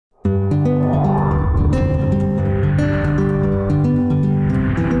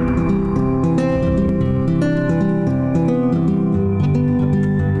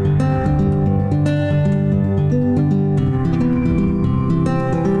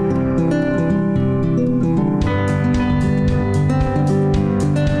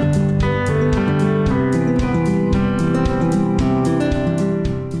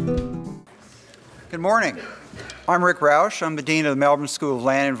morning. I'm Rick Rausch. I'm the Dean of the Melbourne School of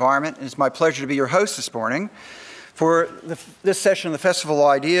Land and Environment, and it's my pleasure to be your host this morning for this session of the Festival of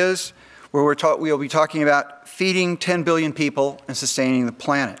Ideas, where we'll be talking about feeding 10 billion people and sustaining the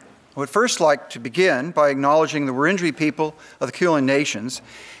planet. I would first like to begin by acknowledging the Wurundjeri people of the Kulin Nations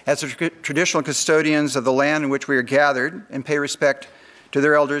as the traditional custodians of the land in which we are gathered, and pay respect to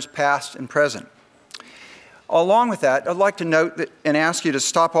their elders past and present. Along with that, I'd like to note that and ask you to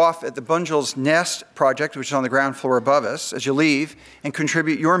stop off at the Bunjil's Nest project, which is on the ground floor above us, as you leave, and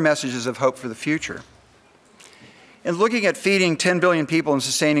contribute your messages of hope for the future. In looking at feeding 10 billion people and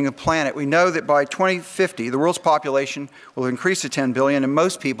sustaining the planet, we know that by 2050, the world's population will increase to 10 billion, and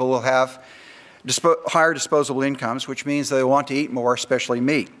most people will have higher disposable incomes, which means they want to eat more, especially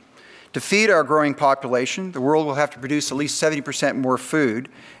meat. To feed our growing population, the world will have to produce at least 70% more food,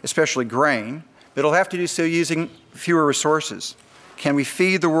 especially grain, but it'll have to do so using fewer resources. Can we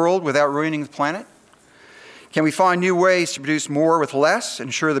feed the world without ruining the planet? Can we find new ways to produce more with less,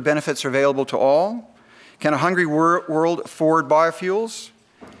 ensure the benefits are available to all? Can a hungry world afford biofuels?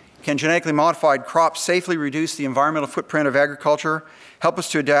 Can genetically modified crops safely reduce the environmental footprint of agriculture, help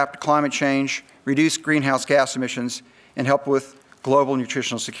us to adapt to climate change, reduce greenhouse gas emissions, and help with global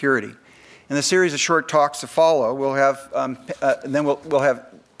nutritional security? In the series of short talks to follow, we'll have we'll have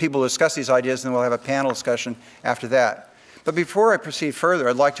people discuss these ideas, and then we'll have a panel discussion after that. But before I proceed further,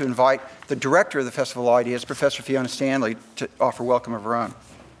 I'd like to invite the director of the Festival of Ideas, Professor Fiona Stanley, to offer welcome of her own.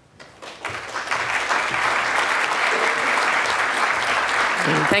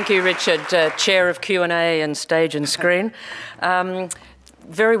 Thank you, Richard, Chair of Q&A and Stage and Screen.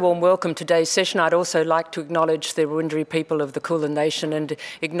 Very warm welcome to today's session. I'd also like to acknowledge the Wurundjeri people of the Kulin Nation, and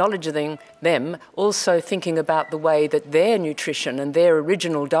acknowledging them, also thinking about the way that their nutrition and their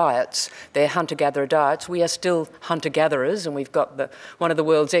original diets, their hunter-gatherer diets, we are still hunter-gatherers, and we've got one of the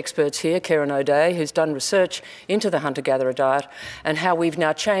world's experts here, Karen O'Day, who's done research into the hunter-gatherer diet and how we've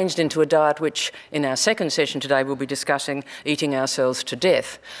now changed into a diet which, in our second session today, we'll be discussing eating ourselves to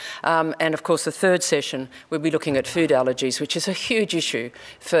death. And of course, the third session, we'll be looking at food allergies, which is a huge issue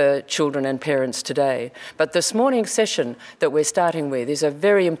for children and parents today. But this morning's session that we're starting with is a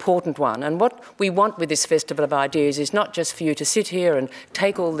very important one. And what we want with this Festival of Ideas is not just for you to sit here and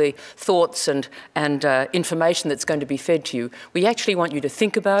take all the thoughts and information that's going to be fed to you. We actually want you to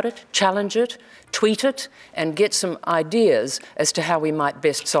think about it, challenge it, tweet it, and get some ideas as to how we might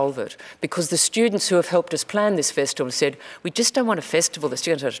best solve it. Because the students who have helped us plan this festival said, we just don't want a festival that's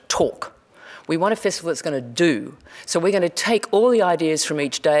going to talk. We want a festival that's going to do. So we're going to take all the ideas from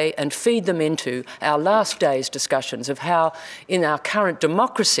each day and feed them into our last day's discussions of how, in our current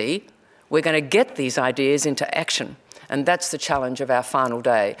democracy, we're going to get these ideas into action. And that's the challenge of our final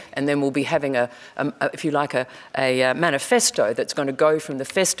day. And then we'll be having if you like, a manifesto that's going to go from the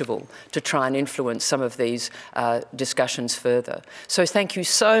festival to try and influence some of these discussions further. So thank you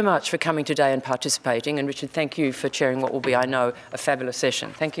so much for coming today and participating. And Richard, thank you for chairing what will be, I know, a fabulous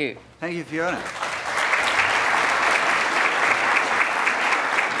session. Thank you. Thank you, Fiona.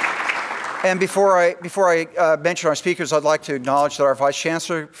 And before I mention our speakers, I'd like to acknowledge that our Vice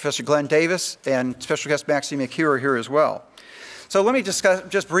Chancellor, Professor Glenn Davis, and Special Guest Maxime McHugh are here as well. So let me just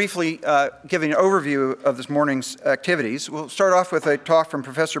briefly give an overview of this morning's activities. We'll start off with a talk from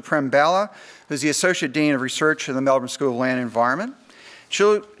Professor Prem Bala, who's the Associate Dean of Research in the Melbourne School of Land and Environment.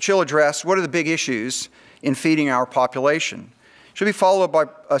 She'll address what are the big issues in feeding our population. She'll be followed by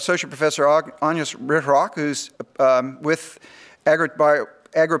Associate Professor Agnes Rittrock, who's with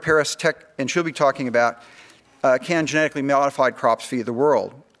AgroParis Tech, and she'll be talking about can genetically modified crops feed the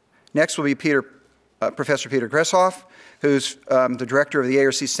world. Next will be Professor Peter Gresshoff, who's the director of the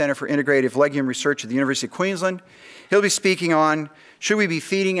ARC Center for Integrative Legume Research at the University of Queensland. He'll be speaking on, should we be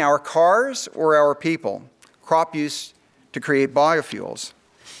feeding our cars or our people? Crop use to create biofuels.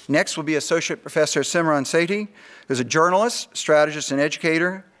 Next will be Associate Professor Simran Sethi, who's a journalist, strategist, and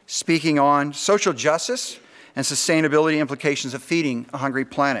educator, speaking on social justice and sustainability implications of feeding a hungry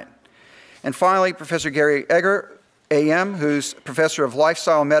planet. And finally, Professor Gary Egger, AM, who's Professor of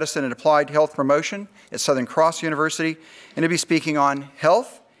Lifestyle Medicine and Applied Health Promotion at Southern Cross University, and he'll be speaking on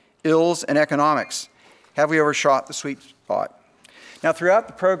health, ills, and economics. Have we overshot the sweet spot? Now, throughout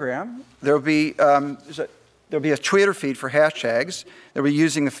the program, there'll be a Twitter feed for hashtags. They'll be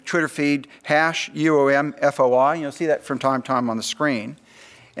using the Twitter feed #UOMFOI. You'll see that from time to time on the screen.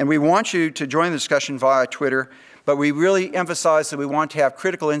 And we want you to join the discussion via Twitter, but we really emphasize that we want to have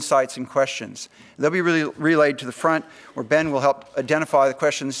critical insights and questions. They'll be really relayed to the front, where Ben will help identify the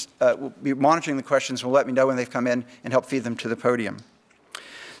questions, we'll be monitoring the questions, and will let me know when they've come in and help feed them to the podium.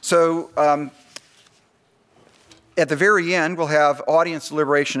 So at the very end, we'll have audience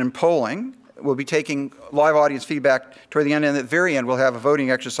deliberation and polling. we'll be taking live audience feedback toward the end, and at the very end, we'll have a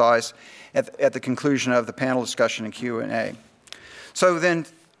voting exercise at the conclusion of the panel discussion and Q&A. So then,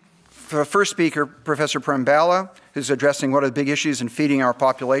 for the first speaker, Professor Prem Bala, who's addressing what are the big issues in feeding our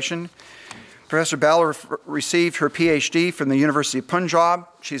population. Professor Bala received her PhD from the University of Punjab.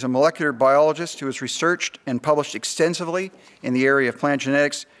 She's a molecular biologist who has researched and published extensively in the area of plant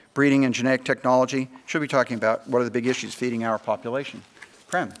genetics, breeding, and genetic technology. She'll be talking about what are the big issues feeding our population.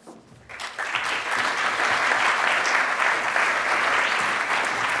 Prem.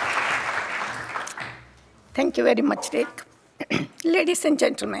 Thank you very much, Rick. Ladies and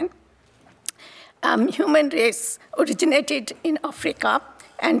gentlemen, human race originated in Africa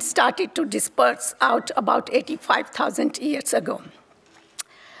and started to disperse out about 85,000 years ago.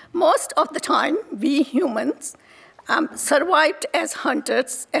 Most of the time, we humans survived as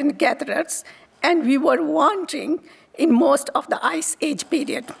hunters and gatherers, and we were wandering in most of the Ice Age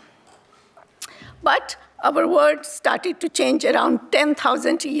period. But our world started to change around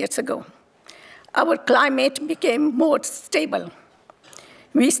 10,000 years ago. Our climate became more stable.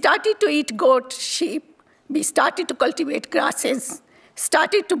 We started to eat goat, sheep, we started to cultivate grasses,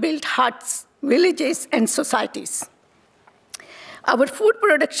 started to build huts, villages, and societies. Our food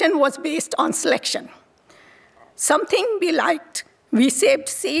production was based on selection. Something we liked, we saved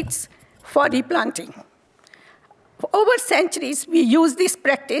seeds for replanting. Over centuries, we used this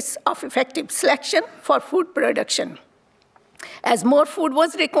practice of effective selection for food production. As more food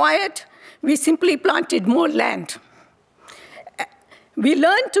was required, we simply planted more land. We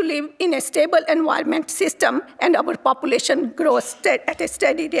learned to live in a stable environment system, and our population grows at a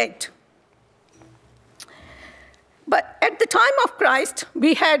steady rate. But at the time of Christ,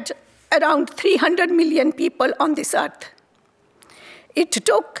 we had around 300 million people on this earth. It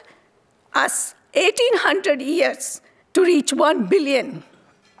took us 1,800 years to reach 1 billion.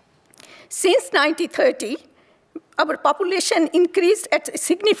 Since 1930, our population increased at a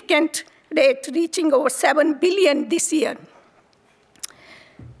significant rate, reaching over 7 billion this year.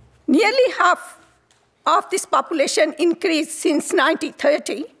 Nearly half of this population increase since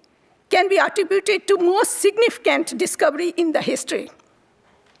 1930 can be attributed to most significant discovery in the history.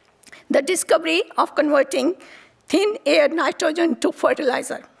 The discovery of converting thin air nitrogen to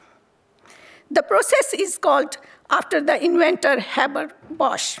fertilizer. The process is called after the inventor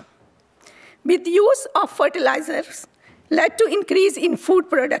Haber-Bosch. With use of fertilizers led to increase in food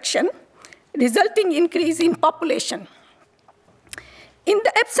production, resulting increase in population. In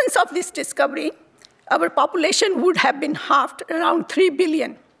the absence of this discovery, our population would have been halved around 3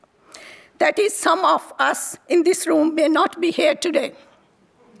 billion. That is, some of us in this room may not be here today.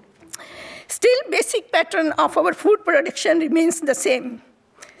 Still, basic pattern of our food production remains the same.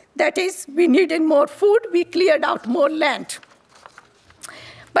 That is, we needed more food, we cleared out more land.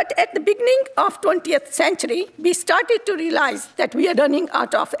 But at the beginning of 20th century, we started to realize that we are running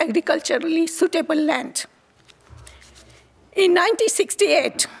out of agriculturally suitable land. In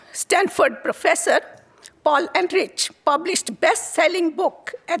 1968, Stanford professor Paul Enrich published best-selling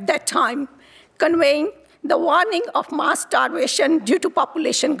book at that time, conveying the warning of mass starvation due to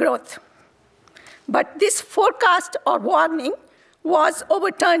population growth. But this forecast or warning was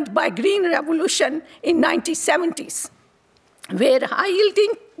overturned by Green Revolution in 1970s, where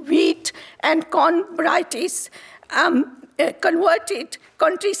high-yielding wheat and corn varieties converted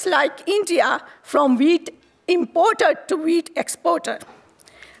countries like India from wheat importer to wheat exporter.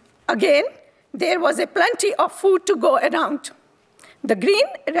 Again, there was a plenty of food to go around. The Green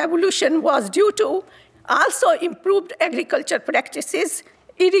Revolution was due to also improved agriculture practices,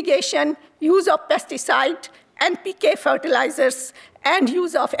 irrigation, use of pesticide, NPK fertilizers, and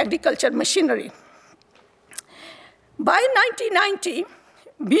use of agriculture machinery. By 1990,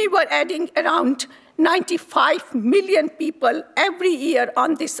 we were adding around 95 million people every year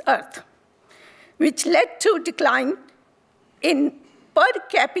on this earth, which led to decline in per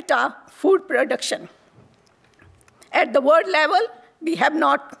capita food production. At the world level, we have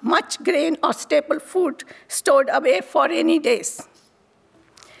not much grain or staple food stored away for rainy days.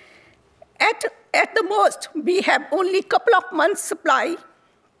 At the most, we have only a couple of months' supply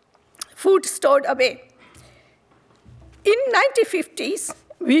food stored away. In 1950s,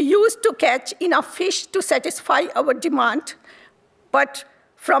 we used to catch enough fish to satisfy our demand, but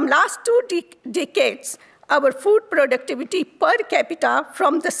from last 2 decades, our food productivity per capita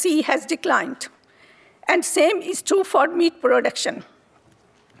from the sea has declined. And same is true for meat production.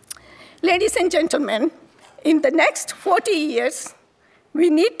 Ladies and gentlemen, in the next 40 years, we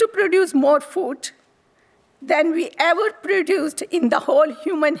need to produce more food than we ever produced in the whole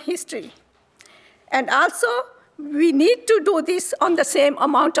human history. And also, we need to do this on the same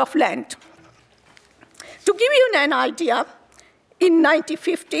amount of land. To give you an idea, in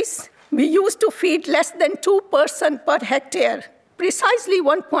 1950s, we used to feed less than 2 persons per hectare, precisely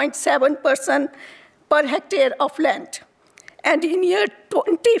 1.7 persons per hectare of land. And in year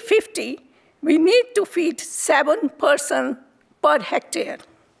 2050, we need to feed 7 persons per hectare.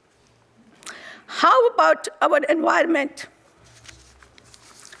 How about our environment?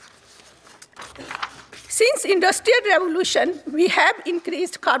 Since Industrial Revolution, we have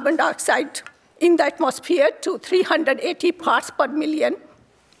increased carbon dioxide in the atmosphere to 380 parts per million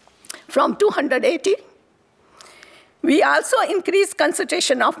from 280. We also increased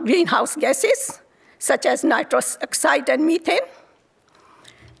concentration of greenhouse gases, such as nitrous oxide and methane.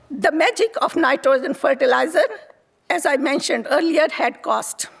 The magic of nitrogen fertilizer, as I mentioned earlier, had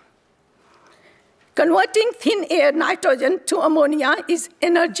cost. Converting thin air nitrogen to ammonia is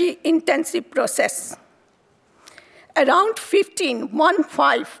an energy-intensive process. Around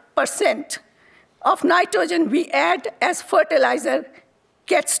 15% of nitrogen we add as fertilizer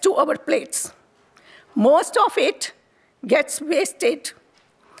gets to our plates. Most of it gets wasted.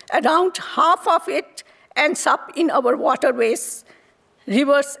 Around half of it ends up in our waterways,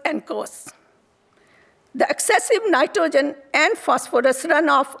 rivers, and coasts. The excessive nitrogen and phosphorus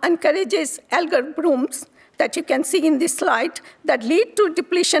runoff encourages algal blooms that you can see in this slide that lead to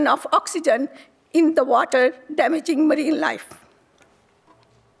depletion of oxygen in the water, damaging marine life.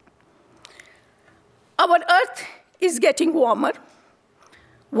 Our Earth is getting warmer.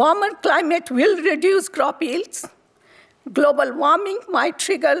 Warmer climate will reduce crop yields. Global warming might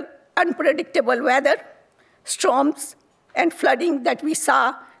trigger unpredictable weather, storms, and flooding that we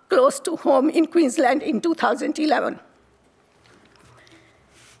saw close to home in Queensland in 2011.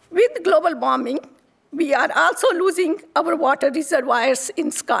 With global warming, we are also losing our water reservoirs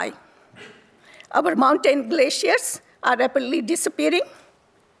in sky. Our mountain glaciers are rapidly disappearing.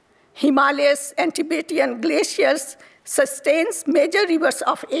 Himalayas and Tibetan glaciers sustains major rivers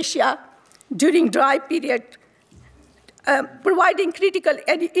of Asia during dry period, providing critical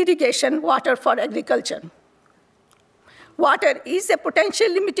irrigation water for agriculture. Water is a potential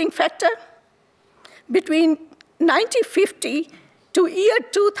limiting factor. Between 1950 to year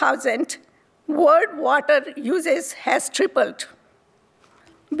 2000, world water usage has tripled.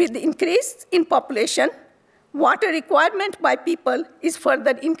 With the increase in population, water requirement by people is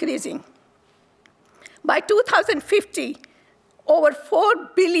further increasing. By 2050, over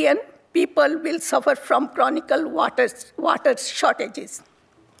 4 billion people will suffer from chronic water shortages.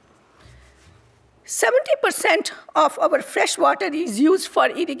 70% of our fresh water is used for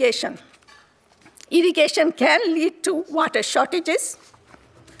irrigation. Irrigation can lead to water shortages.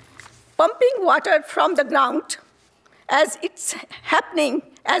 Pumping water from the ground, as it's happening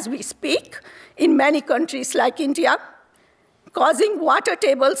as we speak in many countries like India, causing water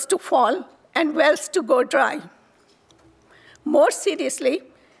tables to fall and wells to go dry. More seriously,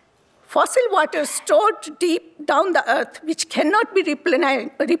 fossil water stored deep down the earth, which cannot be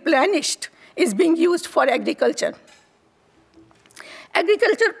replenished, is being used for agriculture.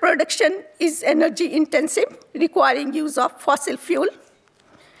 Agriculture production is energy intensive, requiring use of fossil fuel.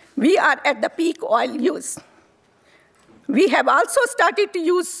 We are at the peak oil use. We have also started to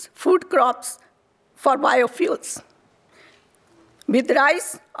use food crops for biofuels. With the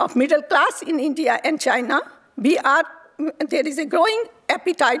rise of middle class in India and China, there is a growing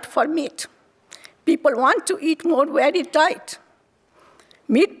appetite for meat. People want to eat more varied diet.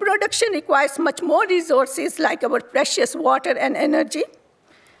 Meat production requires much more resources like our precious water and energy.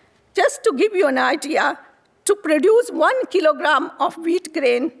 Just to give you an idea, to produce 1 kilogram of wheat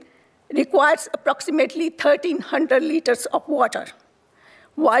grain requires approximately 1,300 liters of water,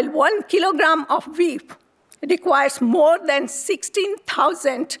 while 1 kilogram of wheat requires more than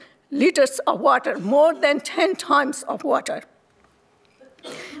 16,000 liters of water, more than 10 times of water.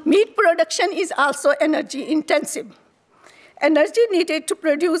 Meat production is also energy intensive. Energy needed to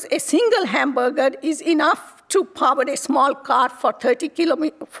produce a single hamburger is enough to power a small car for 30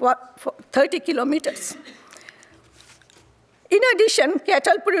 kilometers. In addition,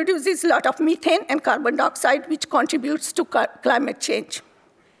 cattle produces a lot of methane and carbon dioxide, which contributes to climate change.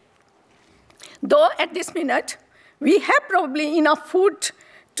 Though at this minute, we have probably enough food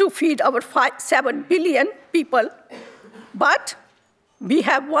to feed our 7 billion people, but we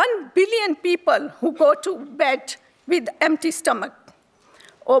have 1 billion people who go to bed with empty stomach.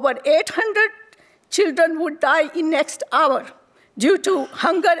 Over 800 children would die in next hour due to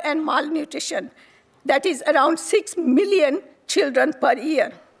hunger and malnutrition. That is around 6 million children per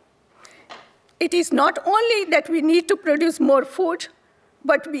year. It is not only that we need to produce more food,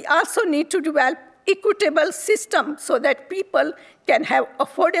 but we also need to develop equitable system so that people can have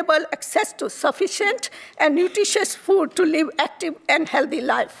affordable access to sufficient and nutritious food to live active and healthy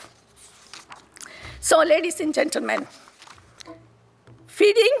life. So, ladies and gentlemen,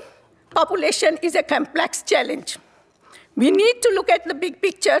 feeding population is a complex challenge. We need to look at the big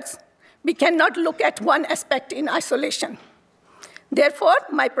pictures. We cannot look at one aspect in isolation. Therefore,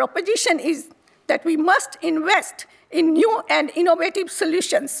 my proposition is that we must invest in new and innovative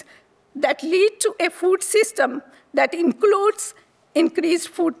solutions that lead to a food system that includes increased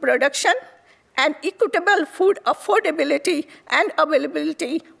food production and equitable food affordability and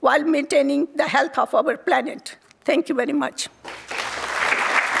availability while maintaining the health of our planet. Thank you very much.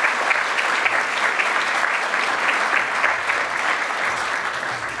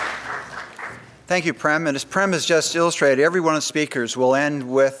 Thank you, Prem. And as Prem has just illustrated, every one of the speakers will end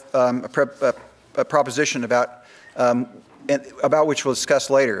with a proposition about which we'll discuss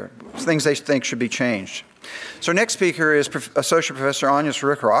later, things they think should be changed. So our next speaker is Associate Professor Agnes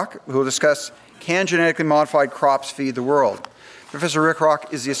Rickrok, who will discuss, can genetically modified crops feed the world? Professor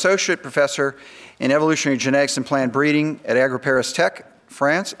Rickrok is the Associate Professor in Evolutionary Genetics and Plant Breeding at Agri-Paris Tech,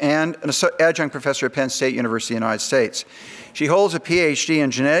 France, and an adjunct professor at Penn State University, United States. She holds a PhD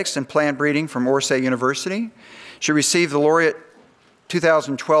in genetics and plant breeding from Orsay University. She received the laureate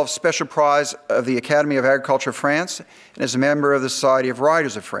 2012 Special Prize of the Academy of Agriculture of France and is a member of the Society of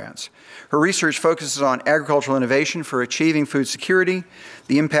Writers of France. Her research focuses on agricultural innovation for achieving food security,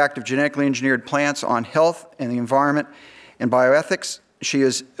 the impact of genetically engineered plants on health and the environment, and bioethics. She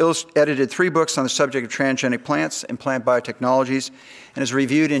has edited 3 books on the subject of transgenic plants and plant biotechnologies and has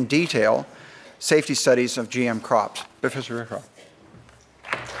reviewed in detail safety studies of GM crops. Professor Rickrok.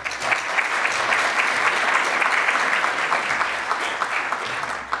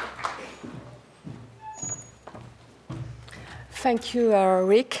 Thank you,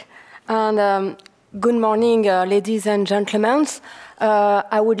 Rick. And good morning, ladies and gentlemen.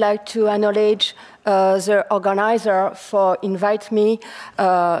 I would like to acknowledge the organizer for inviting me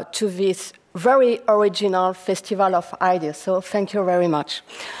to this very original festival of ideas. So thank you very much.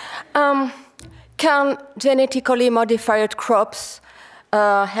 Can genetically modified crops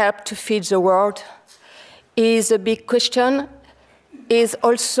help to feed the world? Is a big question. Is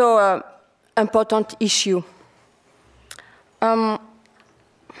also an important issue.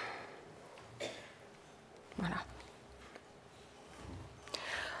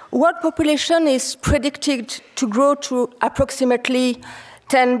 World population is predicted to grow to approximately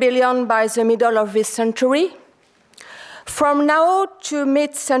 10 billion by the middle of this century. From now to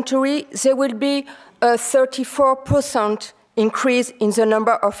mid-century, there will be a 34% increase in the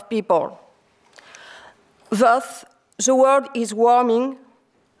number of people. Thus, the world is warming.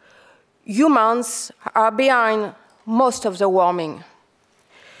 Humans are behind most of the warming.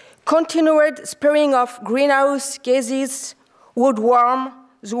 Continued spraying of greenhouse gases would warm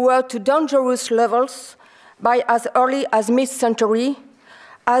the world to dangerous levels by as early as mid-century,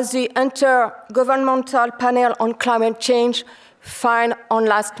 as the Intergovernmental Panel on Climate Change found on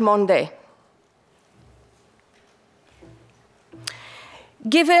last Monday.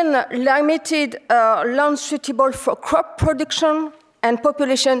 Given limited land suitable for crop production and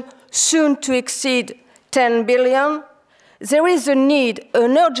population soon to exceed 10 billion, there is a need,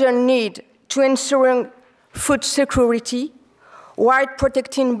 an urgent need, to ensure food security while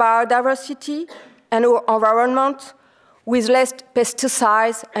protecting biodiversity and our environment with less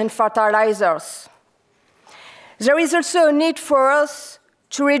pesticides and fertilizers. There is also a need for us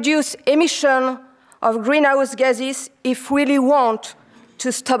to reduce emission of greenhouse gases if we really want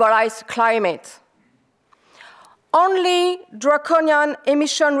to stabilize climate. Only draconian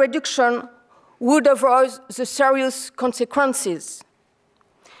emission reduction would avoid the serious consequences.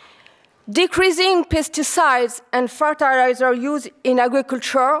 Decreasing pesticides and fertilizer use in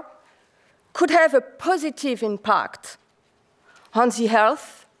agriculture could have a positive impact on the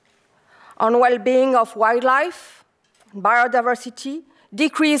health, on well-being of wildlife, biodiversity,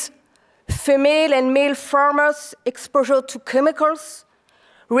 decrease female and male farmers' exposure to chemicals,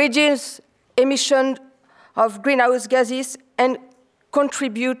 reduce emission of greenhouse gases, and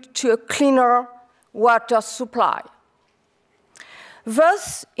contribute to a cleaner water supply.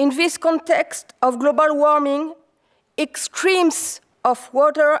 Thus, in this context of global warming, extremes of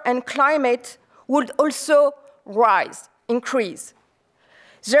water and climate would also increase.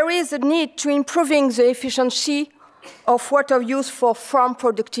 There is a need to improving the efficiency of water use for farm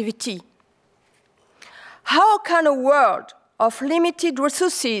productivity. How can a world of limited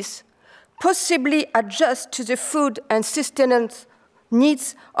resources possibly adjust to the food and sustenance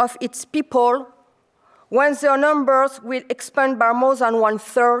needs of its people when their numbers will expand by more than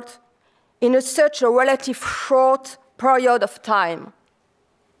 1/3 in such a relatively short period of time.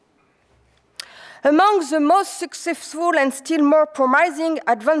 Among the most successful and still more promising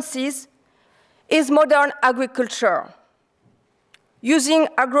advances is modern agriculture, using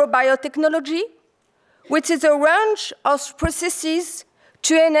agrobiotechnology, which is a range of processes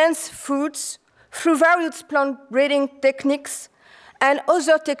to enhance foods through various plant breeding techniques and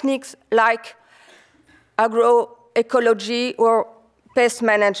other techniques like agroecology or pest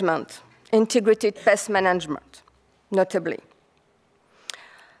management, integrated pest management, notably.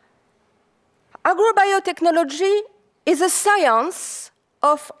 Agrobiotechnology is a science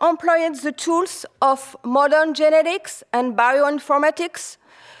of employing the tools of modern genetics and bioinformatics,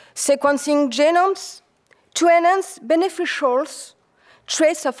 sequencing genomes, to enhance beneficial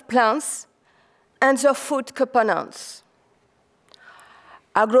traits of plants and their food components.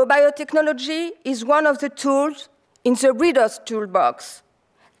 Agrobiotechnology is one of the tools in the breeder's toolbox,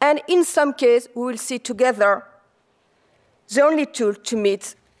 and in some cases, we will see together, the only tool to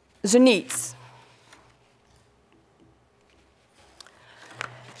meet the needs.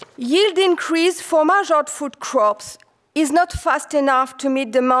 Yield increase for measured food crops is not fast enough to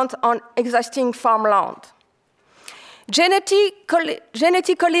meet demand on existing farmland.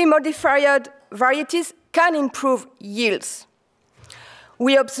 Genetically modified varieties can improve yields.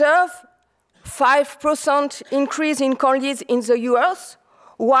 We observe 5% increase in corn yields in the US,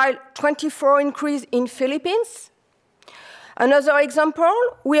 while 24% increase in Philippines. Another example,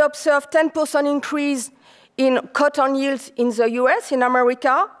 we observe 10% increase in cotton yields in the US, in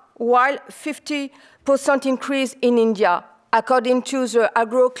America, while 50% increase in India, according to the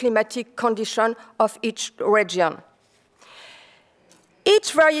agroclimatic condition of each region.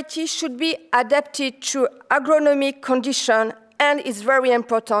 Each variety should be adapted to agronomic condition and is very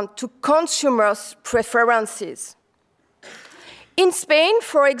important to consumers' preferences. In Spain,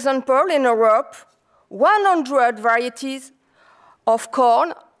 for example, in Europe, 100 varieties of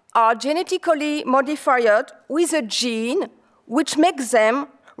corn are genetically modified with a gene which makes them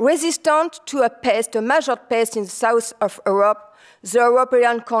resistant to a pest, a major pest in the south of Europe, the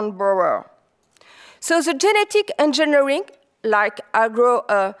European corn borer. So the genetic engineering, like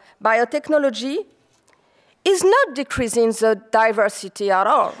agrobiotechnology, is not decreasing the diversity at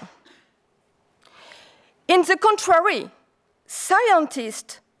all. In the contrary,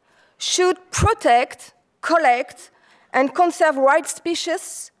 scientists should protect, collect, and conserve wild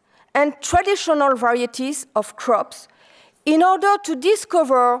species and traditional varieties of crops in order to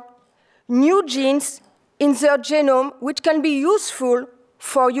discover new genes in their genome which can be useful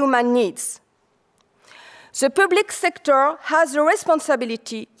for human needs. The public sector has the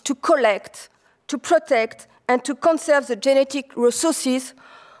responsibility to collect, to protect, and to conserve the genetic resources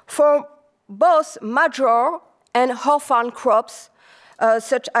for both major and orphan crops,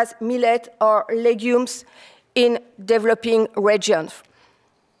 such as millet or legumes in developing regions.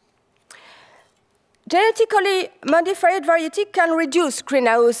 Genetically modified variety can reduce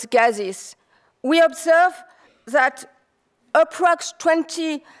greenhouse gases. We observe that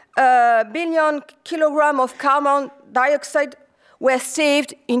approximately 20 billion kilograms of carbon dioxide were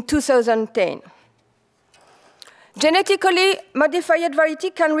saved in 2010. Genetically modified variety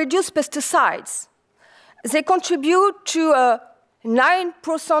can reduce pesticides. They contribute to a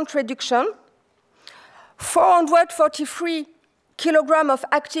 9% reduction, 443 kilograms of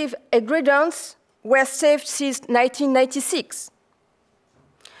active ingredients were saved since 1996.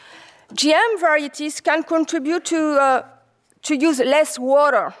 GM varieties can contribute to use less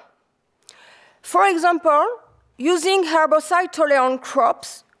water. For example, using herbicide-tolerant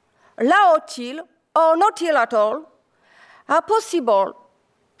crops, low-till or no-till at all, are possible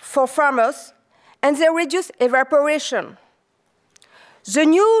for farmers, and they reduce evaporation. The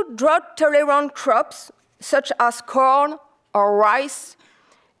new drought-tolerant crops, such as corn or rice,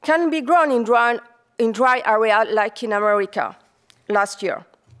 can be grown in dry areas like in America last year.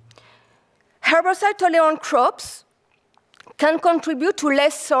 Herbicide-tolerant crops can contribute to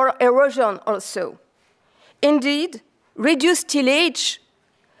less soil erosion also. Indeed, reduced tillage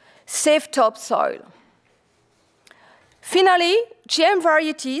saves topsoil. Finally, GM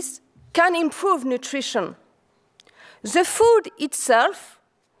varieties can improve nutrition. The food itself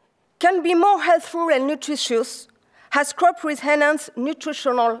can be more healthful and nutritious as crops with enhanced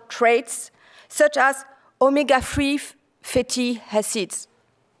nutritional traits, such as omega-3 fatty acids.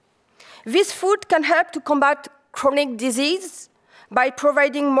 This food can help to combat chronic disease by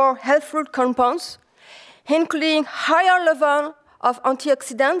providing more healthful compounds, including higher levels of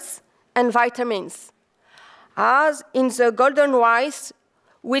antioxidants and vitamins, as in the golden rice,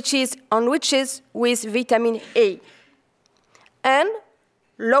 which is enriched with vitamin A, and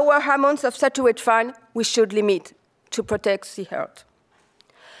lower amounts of saturated fat we should limit to protect the earth.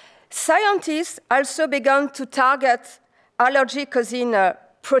 Scientists also began to target allergy-causing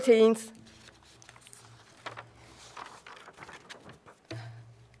proteins.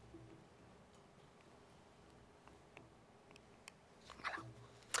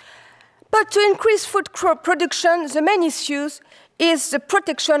 But to increase food crop production, the main issue is the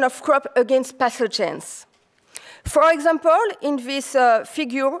protection of crops against pathogens. For example, in this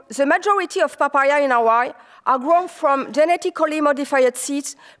figure, the majority of papaya in Hawaii are grown from genetically modified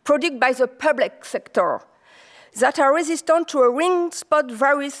seeds produced by the public sector that are resistant to a ring spot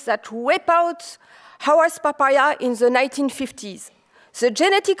virus that wiped out Hawaii's papaya in the 1950s. The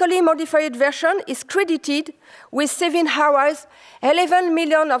genetically modified version is credited with saving Hawaii's $11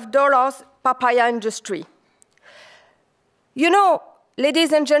 million papaya industry. You know,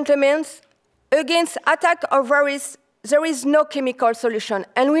 ladies and gentlemen, against attack of virus, there is no chemical solution.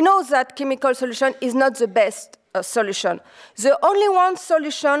 And we know that chemical solution is not the best solution. The only one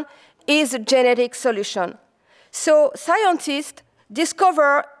solution is a genetic solution. So scientists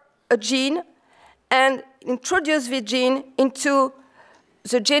discover a gene and introduce the gene into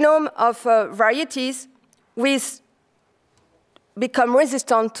the genome of varieties which become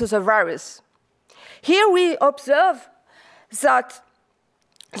resistant to the virus. Here we observe that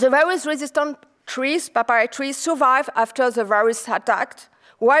the virus-resistant trees, papaya trees, survive after the virus attacked,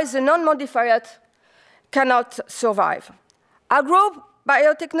 while the non-modified cannot survive.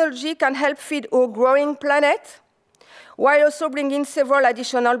 Agrobiotechnology can help feed our growing planet, while also bringing several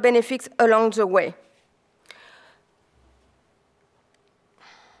additional benefits along the way.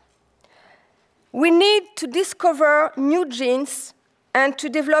 We need to discover new genes and to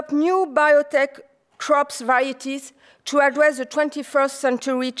develop new biotech crops varieties to address the 21st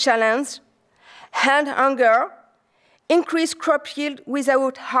century challenge, end hunger, increase crop yield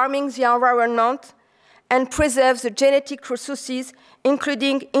without harming the environment, and preserve the genetic resources,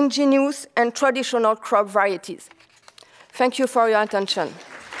 including indigenous and traditional crop varieties. Thank you for your attention.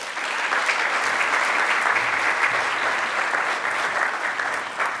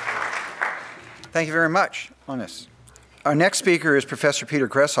 Thank you very much on this. Our next speaker is Professor Peter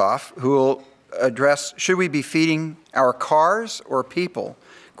Gresshoff, who will address, should we be feeding our cars or people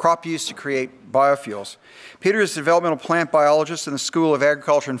crop use to create biofuels? Peter is a developmental plant biologist in the School of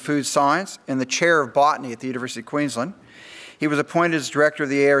Agriculture and Food Science and the chair of botany at the University of Queensland. He was appointed as director of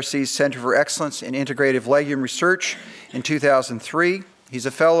the ARC's Center for Excellence in Integrative Legume Research in 2003. He's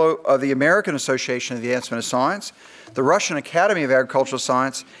a fellow of the American Association of the Advancement of Science, the Russian Academy of Agricultural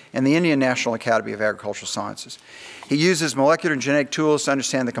Science, and the Indian National Academy of Agricultural Sciences. He uses molecular and genetic tools to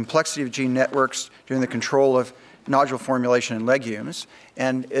understand the complexity of gene networks during the control of nodule formulation in legumes,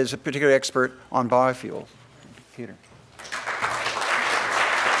 and is a particular expert on biofuels. Peter.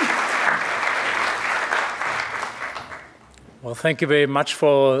 Well, thank you very much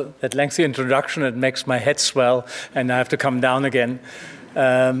for that lengthy introduction. It makes my head swell, and I have to come down again.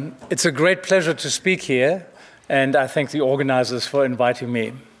 It's a great pleasure to speak here, and I thank the organizers for inviting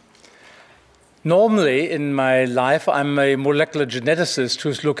me. Normally, in my life, I'm a molecular geneticist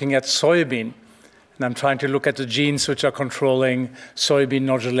who's looking at soybean, and I'm trying to look at the genes which are controlling soybean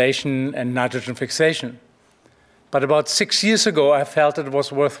nodulation and nitrogen fixation. But about 6 years ago, I felt it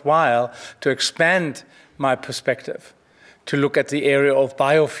was worthwhile to expand my perspective, to look at the area of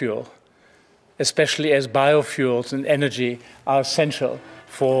biofuel, especially as biofuels and energy are essential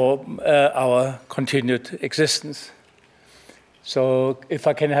for our continued existence. So if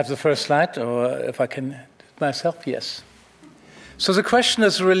I can have the first slide, or if I can do it myself, yes. So the question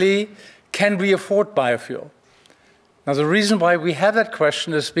is really, can we afford biofuel? Now the reason why we have that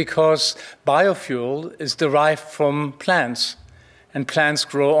question is because biofuel is derived from plants. And plants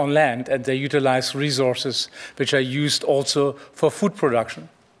grow on land, and they utilize resources which are used also for food production.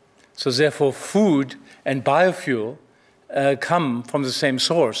 So therefore, food and biofuel come from the same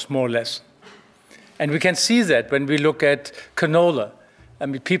source, more or less. And we can see that when we look at canola. I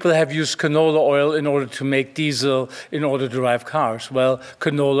mean, people have used canola oil in order to make diesel, in order to drive cars. Well,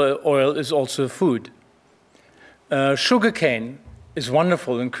 canola oil is also food. Sugarcane is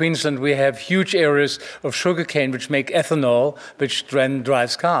wonderful. In Queensland, we have huge areas of sugarcane which make ethanol, which then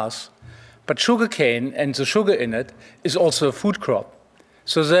drives cars. But sugarcane and the sugar in it is also a food crop.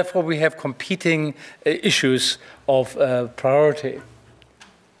 So therefore, we have competing issues of priority.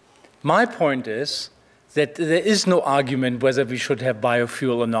 My point is that there is no argument whether we should have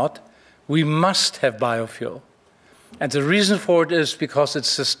biofuel or not. We must have biofuel. And the reason for it is because it's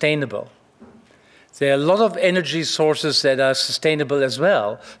sustainable. There are a lot of energy sources that are sustainable as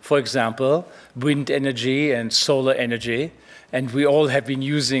well. For example, wind energy and solar energy, and we all have been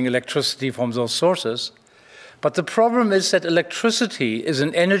using electricity from those sources. But the problem is that electricity is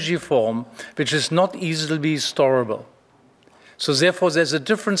an energy form which is not easily storable. So therefore, there's a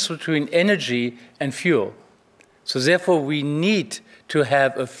difference between energy and fuel. So therefore, we need to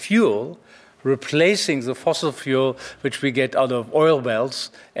have a fuel replacing the fossil fuel which we get out of oil wells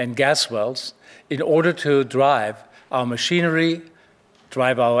and gas wells in order to drive our machinery,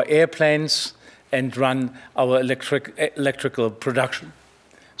 drive our airplanes, and run our electrical production.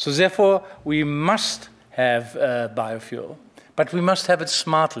 So therefore, we must have biofuel, but we must have it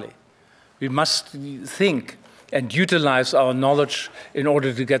smartly. We must think and utilize our knowledge in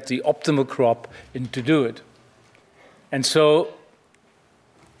order to get the optimal crop and to do it. And so,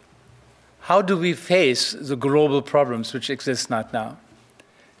 how do we face the global problems which exist right now?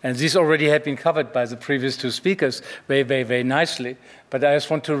 And these already have been covered by the previous two speakers very, very, very nicely. But I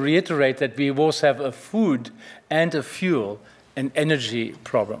just want to reiterate that we both have a food and a fuel and energy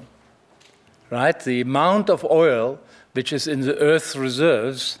problem. Right? The amount of oil which is in the Earth's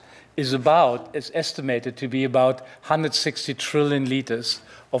reserves is estimated to be about 160 trillion liters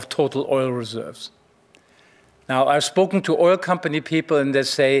of total oil reserves. Now, I've spoken to oil company people, and they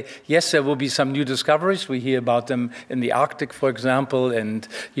say, yes, there will be some new discoveries. We hear about them in the Arctic, for example, and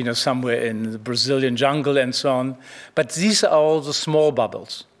somewhere in the Brazilian jungle and so on. But these are all the small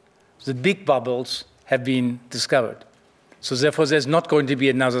bubbles. The big bubbles have been discovered. So therefore, there's not going to be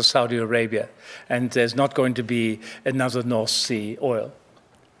another Saudi Arabia, and there's not going to be another North Sea oil.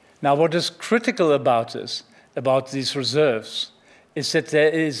 Now, what is critical about this, about these reserves, is that there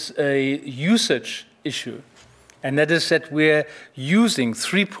is a usage issue. And that is that we're using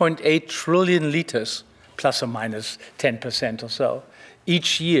 3.8 trillion liters, plus or minus 10% or so,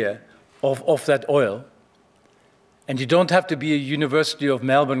 each year of that oil. And you don't have to be a University of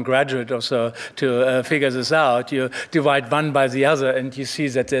Melbourne graduate or so to figure this out. You divide one by the other, and you see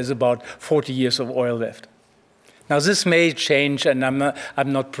that there's about 40 years of oil left. Now, this may change, and I'm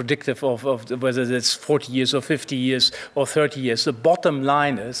not predictive of whether it's 40 years or 50 years or 30 years. The bottom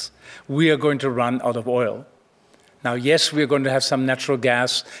line is we are going to run out of oil. Now, yes, we're going to have some natural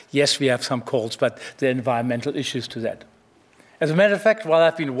gas. Yes, we have some coals, but there are environmental issues to that. As a matter of fact, while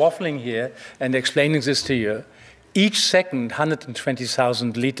I've been waffling here and explaining this to you, each second,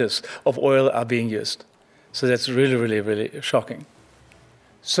 120,000 liters of oil are being used. So that's really, really, really shocking.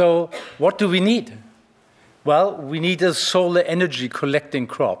 So what do we need? Well, we need a solar energy collecting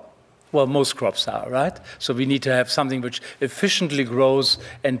crop. Well, most crops are, right? So we need to have something which efficiently grows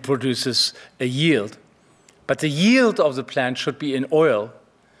and produces a yield. But the yield of the plant should be in oil,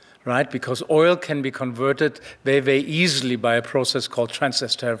 right? Because oil can be converted very, very easily by a process called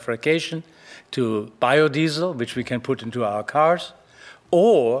transesterification to biodiesel, which we can put into our cars,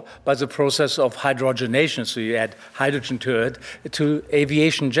 or by the process of hydrogenation, so you add hydrogen to it, to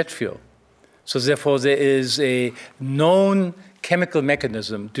aviation jet fuel. So therefore, there is a known chemical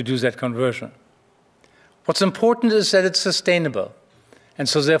mechanism to do that conversion. What's important is that it's sustainable. And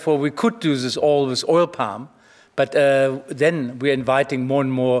so therefore, we could do this all with oil palm, but then we're inviting more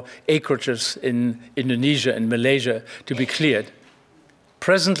and more acreages in Indonesia and Malaysia to be cleared.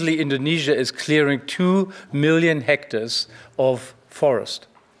 Presently, Indonesia is clearing 2 million hectares of forest.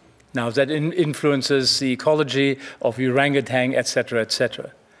 Now, that influences the ecology of orangutan, et cetera, et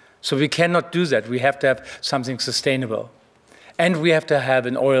cetera. So we cannot do that. We have to have something sustainable. And we have to have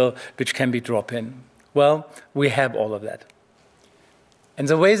an oil which can be dropped in. Well, we have all of that. And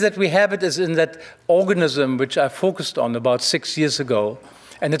the way that we have it is in that organism which I focused on about 6 years ago,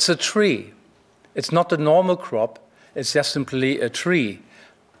 and it's a tree. It's not a normal crop, it's just simply a tree.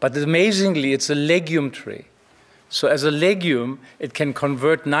 But amazingly, it's a legume tree. So as a legume, it can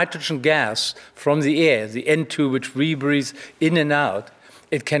convert nitrogen gas from the air, the N2 which we breathe in and out.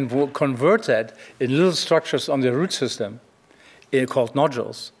 It can convert that in little structures on the root system called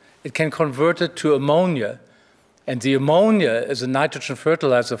nodules. It can convert it to ammonia. And the ammonia is a nitrogen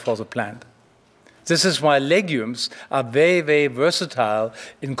fertilizer for the plant. This is why legumes are very, very versatile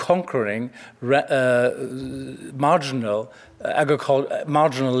in conquering marginal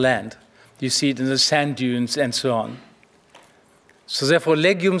land. You see it in the sand dunes and so on. So therefore,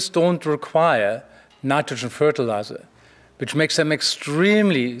 legumes don't require nitrogen fertilizer, which makes them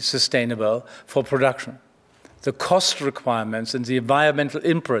extremely sustainable for production. The cost requirements and the environmental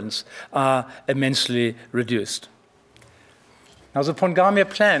imprints are immensely reduced. Now, the Pongamia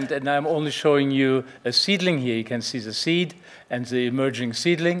plant, and I'm only showing you a seedling here. You can see the seed and the emerging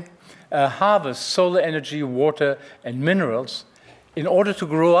seedling, harvests solar energy, water, and minerals in order to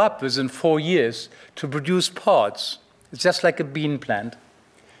grow up within 4 years to produce pods. It's just like a bean plant.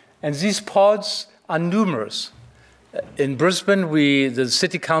 And these pods are numerous. In Brisbane, the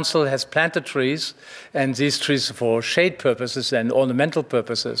city council has planted trees, and these trees for shade purposes and ornamental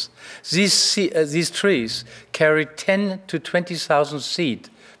purposes. These trees carry 10 to 20,000 seed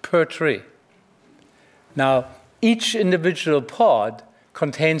per tree. Now, each individual pod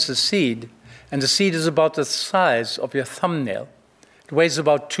contains a seed, and the seed is about the size of your thumbnail. It weighs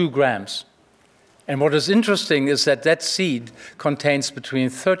about 2 grams. And what is interesting is that that seed contains between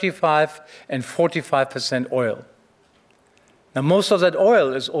 35 and 45% oil. Now, most of that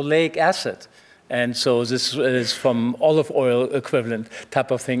oil is oleic acid, and so this is from olive oil equivalent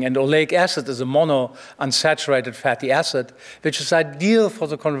type of thing. And oleic acid is a monounsaturated fatty acid, which is ideal for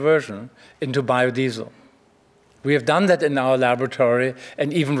the conversion into biodiesel. We have done that in our laboratory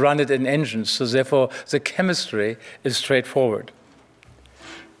and even run it in engines, so therefore the chemistry is straightforward.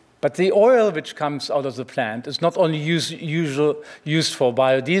 But the oil which comes out of the plant is not only used for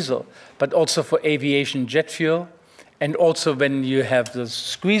biodiesel, but also for aviation jet fuel. And also when you have the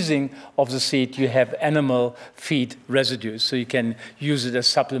squeezing of the seed, you have animal feed residues, so you can use it as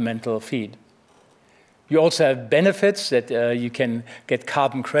supplemental feed. You also have benefits that you can get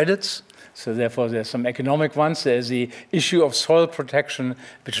carbon credits, so therefore there's some economic ones. There's the issue of soil protection,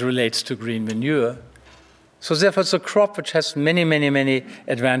 which relates to green manure. So therefore it's a crop which has many, many, many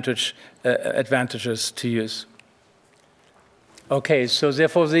advantages to use. Okay, so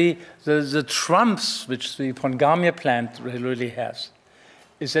therefore the trumps which the Pongamia plant really has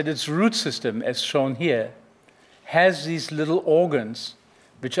is that its root system, as shown here, has these little organs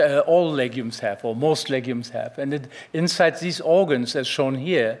which all legumes have, or most legumes have. And inside these organs, as shown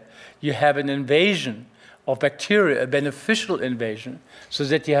here, you have an invasion of bacteria, a beneficial invasion, so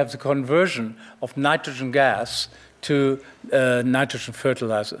that you have the conversion of nitrogen gas to nitrogen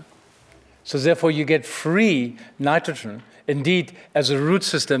fertilizer. So therefore you get free nitrogen. Indeed, as the root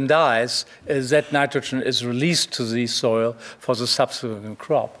system dies, that nitrogen is released to the soil for the subsequent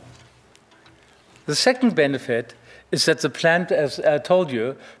crop. The second benefit is that the plant, as I told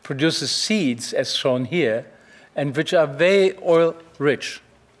you, produces seeds, as shown here, and which are very oil-rich.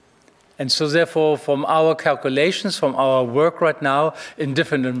 And so therefore, from our calculations, from our work right now in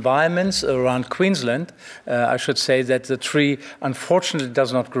different environments around Queensland, I should say that the tree unfortunately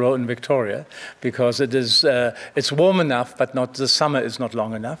does not grow in Victoria because it's warm enough, but the summer is not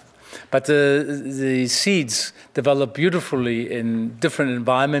long enough. But the seeds develop beautifully in different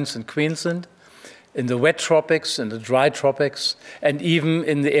environments in Queensland, in the wet tropics, in the dry tropics, and even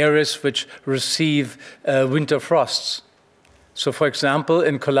in the areas which receive winter frosts. So, for example,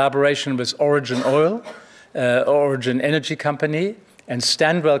 in collaboration with Origin Oil, Origin Energy Company, and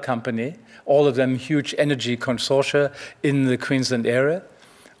Stanwell Company, all of them huge energy consortia in the Queensland area,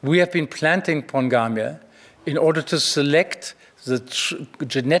 we have been planting Pongamia in order to select the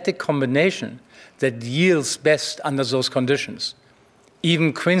genetic combination that yields best under those conditions.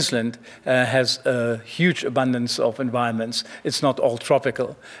 Even Queensland has a huge abundance of environments. It's not all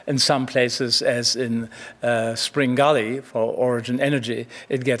tropical. In some places, as in Spring Gully for Origin Energy,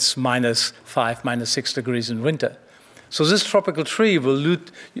 it gets -5, -6 degrees in winter. So this tropical tree will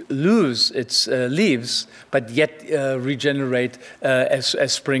lose its leaves, but yet regenerate as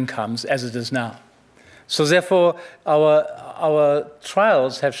spring comes, as it is now. So therefore, our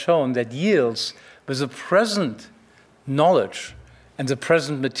trials have shown that yields with the present knowledge and the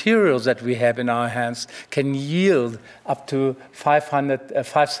present materials that we have in our hands can yield up to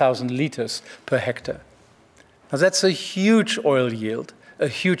 5,000 liters per hectare. Now that's a huge oil yield, a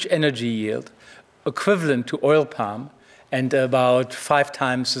huge energy yield, equivalent to oil palm, and about 5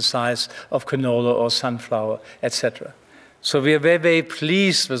 times the size of canola or sunflower, etc. So we are very, very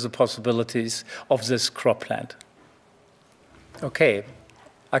pleased with the possibilities of this crop plant. Okay,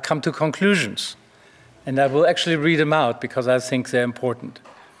 I come to conclusions. And I will actually read them out because I think they're important.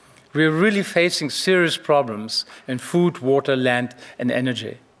 We are really facing serious problems in food, water, land, and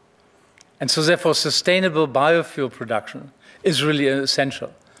energy. And so therefore, sustainable biofuel production is really essential.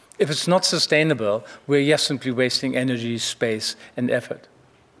 If it's not sustainable, we're just simply wasting energy, space, and effort.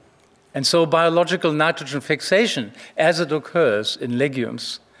 And so biological nitrogen fixation, as it occurs in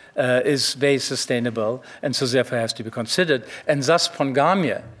legumes, is very sustainable, and so therefore has to be considered. And thus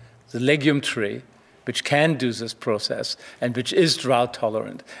Pongamia, the legume tree, which can do this process, and which is drought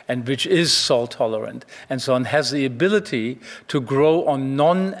tolerant, and which is salt tolerant, and so on, has the ability to grow on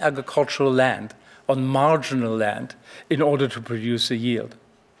non-agricultural land, on marginal land, in order to produce a yield.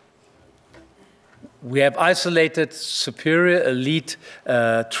 We have isolated superior elite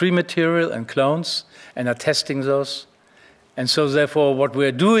tree material and clones, and are testing those. And so therefore what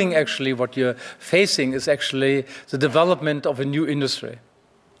we're doing actually, what you're facing is actually the development of a new industry.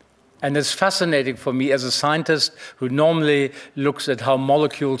 And it's fascinating for me as a scientist who normally looks at how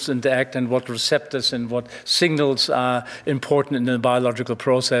molecules interact and what receptors and what signals are important in the biological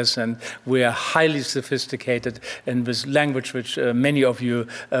process. And we are highly sophisticated and with language which many of you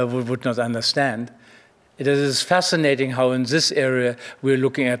would not understand. It is fascinating how in this area we're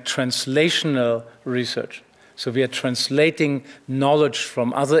looking at translational research. So we are translating knowledge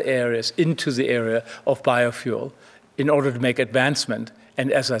from other areas into the area of biofuel in order to make advancement.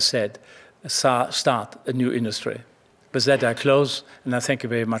 And as I said, start a new industry. With that, I close, and I thank you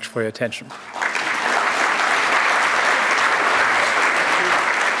very much for your attention.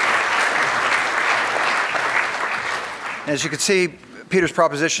 As you can see, Peter's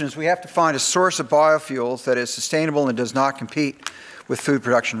proposition is we have to find a source of biofuels that is sustainable and does not compete with food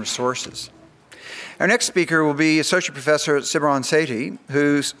production resources. Our next speaker will be Associate Professor Simran Sethi,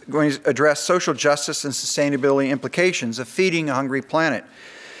 who's going to address social justice and sustainability implications of feeding a hungry planet.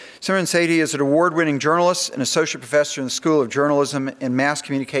 Simran Sethi is an award-winning journalist and Associate Professor in the School of Journalism and Mass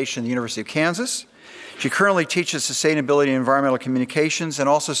Communication at the University of Kansas. She currently teaches Sustainability and Environmental Communications and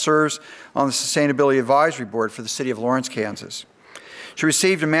also serves on the Sustainability Advisory Board for the City of Lawrence, Kansas. She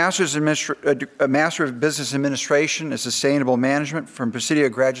received a Master of Business Administration and Sustainable Management from Presidio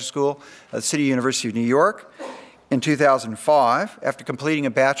Graduate School at the City University of New York in 2005, after completing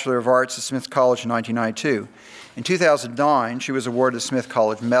a Bachelor of Arts at Smith College in 1992. In 2009, she was awarded the Smith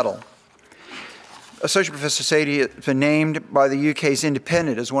College Medal. Associate Professor Sethi has been named by the UK's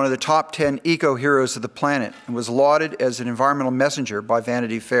Independent as one of the top 10 eco-heroes of the planet and was lauded as an environmental messenger by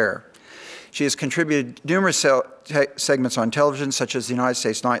Vanity Fair. She has contributed numerous segments on television, such as the United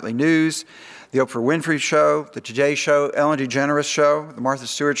States Nightly News, The Oprah Winfrey Show, The Today Show, Ellen DeGeneres Show, The Martha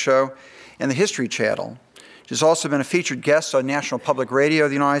Stewart Show, and The History Channel. She's also been a featured guest on National Public Radio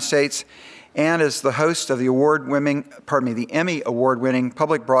of the United States and is the host of the Emmy Award-winning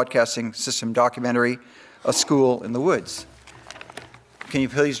public broadcasting system documentary, A School in the Woods. Can you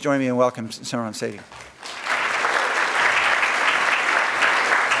please join me in welcoming Simran Sethi?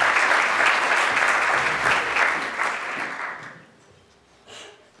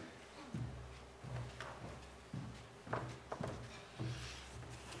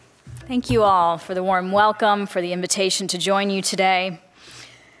 Thank you all for the warm welcome, for the invitation to join you today.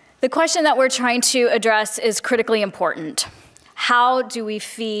 The question that we're trying to address is critically important. How do we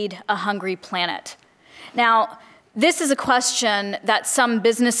feed a hungry planet? Now, this is a question that some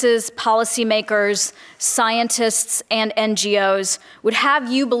businesses, policymakers, scientists, and NGOs would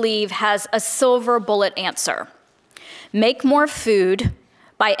have you believe has a silver bullet answer. Make more food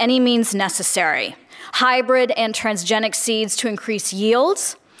by any means necessary. Hybrid and transgenic seeds to increase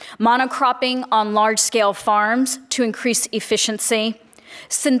yields, monocropping on large-scale farms to increase efficiency,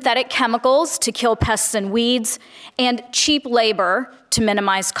 synthetic chemicals to kill pests and weeds, and cheap labor to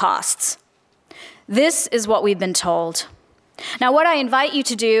minimize costs. This is what we've been told. Now, what I invite you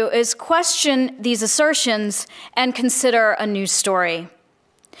to do is question these assertions and consider a new story.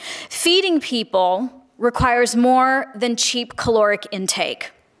 Feeding people requires more than cheap caloric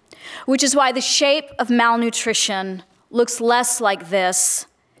intake, which is why the shape of malnutrition looks less like this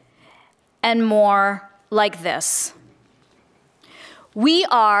and more like this. We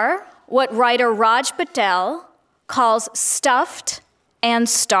are what writer Raj Patel calls stuffed and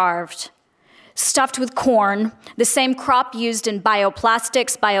starved. Stuffed with corn, the same crop used in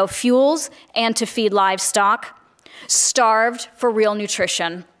bioplastics, biofuels, and to feed livestock. Starved for real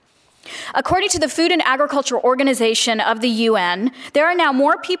nutrition. According to the Food and Agriculture Organization of the UN, there are now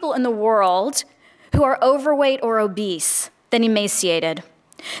more people in the world who are overweight or obese than emaciated.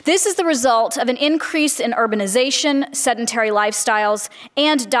 This is the result of an increase in urbanization, sedentary lifestyles,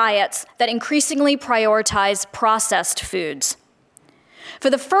 and diets that increasingly prioritize processed foods.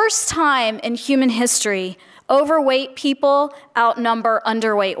 For the first time in human history, overweight people outnumber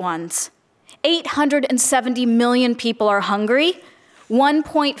underweight ones. 870 million people are hungry,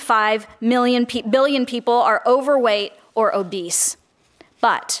 1.5 billion people are overweight or obese.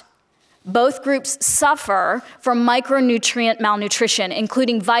 But both groups suffer from micronutrient malnutrition,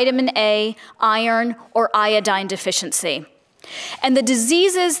 including vitamin A, iron, or iodine deficiency. And the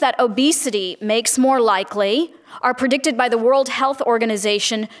diseases that obesity makes more likely are predicted by the World Health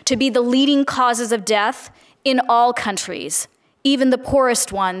Organization to be the leading causes of death in all countries, even the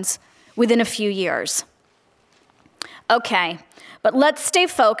poorest ones, within a few years. Okay, but let's stay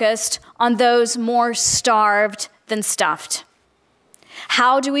focused on those more starved than stuffed.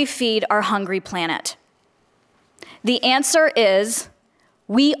 How do we feed our hungry planet? The answer is,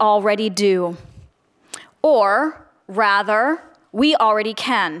 we already do. Or, Rather, we already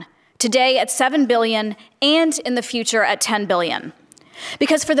can, today at 7 billion and in the future at 10 billion.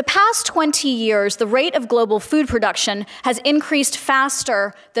 Because for the past 20 years, the rate of global food production has increased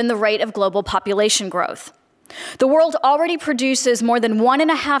faster than the rate of global population growth. The world already produces more than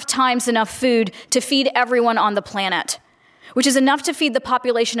 1.5 times enough food to feed everyone on the planet, which is enough to feed the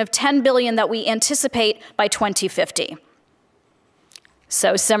population of 10 billion that we anticipate by 2050.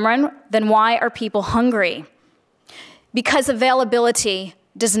 So, Simran, then why are people hungry? Because availability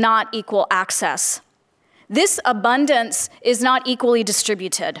does not equal access. This abundance is not equally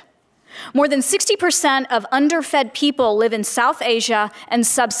distributed. More than 60% of underfed people live in South Asia and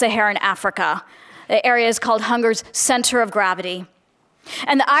sub-Saharan Africa. The area is called hunger's center of gravity.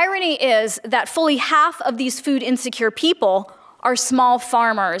 And the irony is that fully half of these food insecure people are small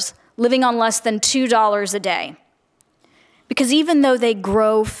farmers living on less than $2 a day. Because even though they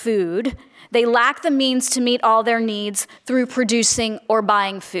grow food, they lack the means to meet all their needs through producing or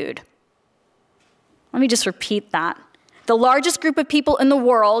buying food. Let me just repeat that. The largest group of people in the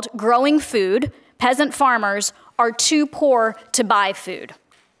world growing food, peasant farmers, are too poor to buy food.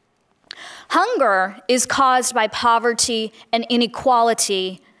 Hunger is caused by poverty and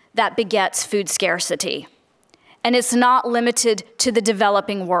inequality that begets food scarcity. And it's not limited to the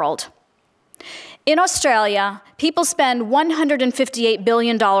developing world. In Australia, people spend $158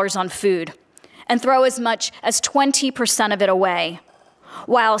 billion on food and throw as much as 20% of it away,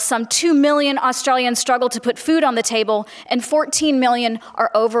 while some 2 million Australians struggle to put food on the table and 14 million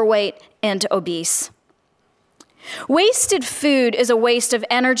are overweight and obese. Wasted food is a waste of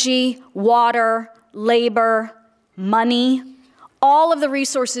energy, water, labor, money, all of the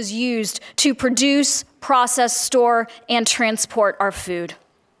resources used to produce, process, store, and transport our food.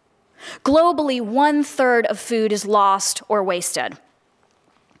 Globally, 1/3 of food is lost or wasted.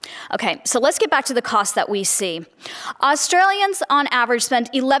 Okay, so let's get back to the costs that we see. Australians, on average, spend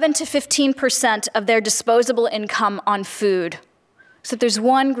 11 to 15% of their disposable income on food. So there's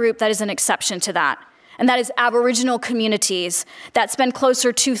one group that is an exception to that, and that is Aboriginal communities that spend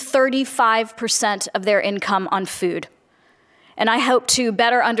closer to 35% of their income on food. And I hope to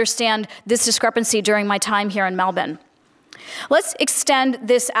better understand this discrepancy during my time here in Melbourne. Let's extend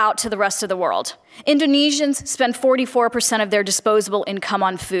this out to the rest of the world. Indonesians spend 44% of their disposable income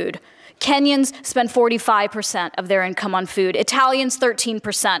on food. Kenyans spend 45% of their income on food. Italians,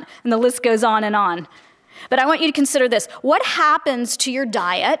 13%, and the list goes on and on. But I want you to consider this. What happens to your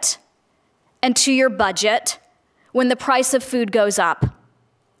diet and to your budget when the price of food goes up?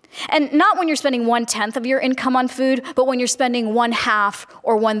 And not when you're spending 1/10 of your income on food, but when you're spending 1/2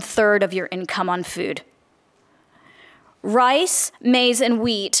 or 1/3 of your income on food. Rice, maize, and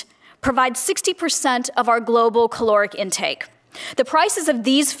wheat provide 60% of our global caloric intake. The prices of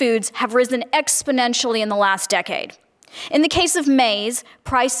these foods have risen exponentially in the last decade. In the case of maize,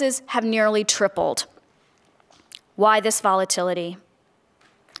 prices have nearly tripled. Why this volatility?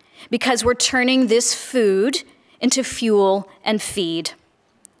 Because we're turning this food into fuel and feed.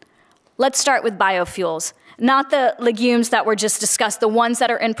 Let's start with biofuels, not the legumes that were just discussed, the ones that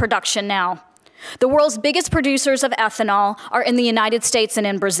are in production now. The world's biggest producers of ethanol are in the United States and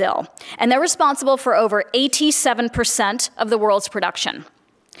in Brazil, and they're responsible for over 87% of the world's production.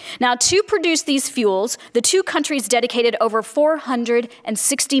 Now, to produce these fuels, the two countries dedicated over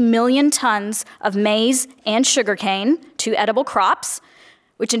 460 million tons of maize and sugarcane, two edible crops,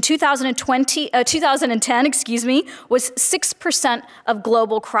 which in 2010, was 6% of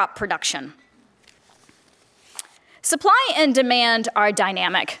global crop production. Supply and demand are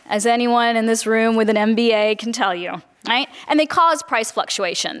dynamic, as anyone in this room with an MBA can tell you, right? And they cause price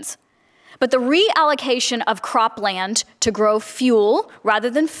fluctuations. But the reallocation of cropland to grow fuel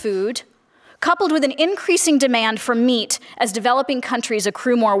rather than food, coupled with an increasing demand for meat as developing countries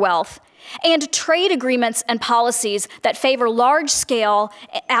accrue more wealth, and trade agreements and policies that favor large-scale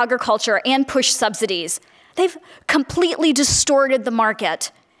agriculture and push subsidies, they've completely distorted the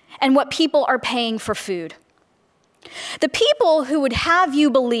market and what people are paying for food. The people who would have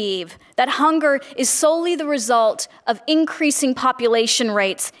you believe that hunger is solely the result of increasing population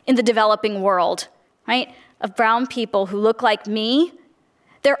rates in the developing world, right, of brown people who look like me,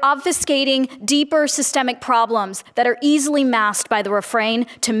 they're obfuscating deeper systemic problems that are easily masked by the refrain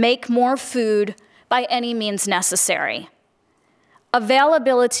to make more food by any means necessary.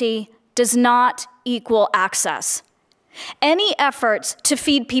 Availability does not equal access. Any efforts to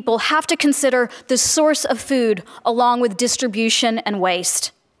feed people have to consider the source of food along with distribution and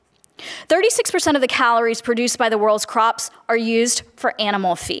waste. 36% of the calories produced by the world's crops are used for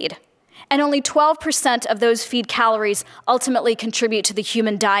animal feed, and only 12% of those feed calories ultimately contribute to the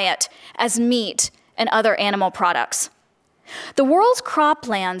human diet, as meat and other animal products. The world's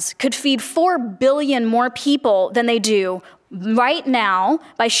croplands could feed 4 billion more people than they do right now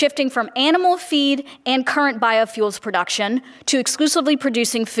by shifting from animal feed and current biofuels production to exclusively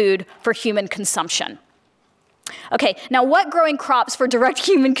producing food for human consumption. Okay, now what growing crops for direct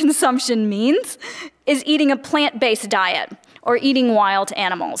human consumption means is eating a plant-based diet or eating wild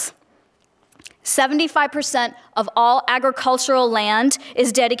animals. 75% of all agricultural land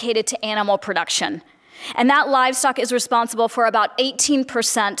is dedicated to animal production. And that livestock is responsible for about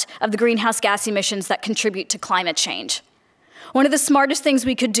 18% of the greenhouse gas emissions that contribute to climate change. One of the smartest things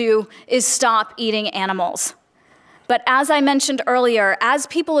we could do is stop eating animals. But as I mentioned earlier, as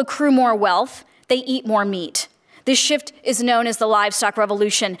people accrue more wealth, they eat more meat. This shift is known as the livestock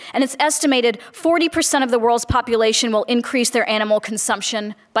revolution, and it's estimated 40% of the world's population will increase their animal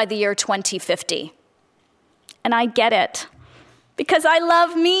consumption by the year 2050. And I get it, because I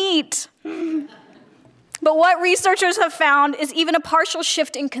love meat. But what researchers have found is even a partial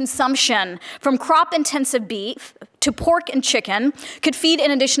shift in consumption from crop-intensive beef to pork and chicken could feed an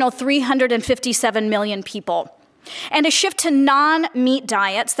additional 357 million people. And a shift to non-meat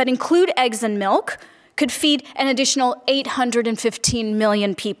diets that include eggs and milk could feed an additional 815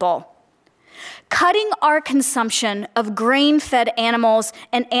 million people. Cutting our consumption of grain-fed animals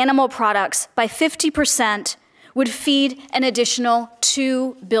and animal products by 50% would feed an additional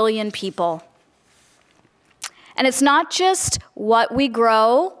 2 billion people. And it's not just what we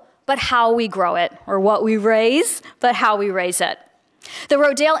grow, but how we grow it, or what we raise, but how we raise it. The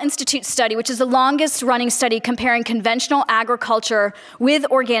Rodale Institute study, which is the longest running study comparing conventional agriculture with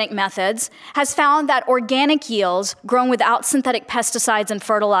organic methods, has found that organic yields grown without synthetic pesticides and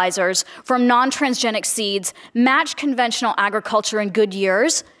fertilizers from non-transgenic seeds match conventional agriculture in good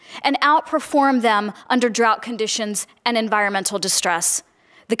years and outperform them under drought conditions and environmental distress,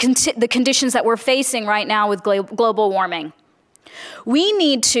 the conditions that we're facing right now with global warming. We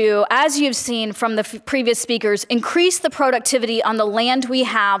need to, as you've seen from the previous speakers, increase the productivity on the land we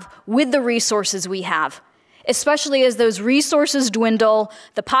have with the resources we have, especially as those resources dwindle,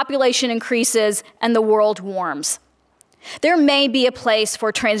 the population increases, and the world warms. There may be a place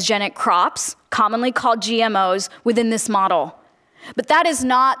for transgenic crops, commonly called GMOs, within this model, but that is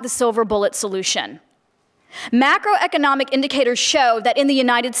not the silver bullet solution. Macroeconomic indicators show that in the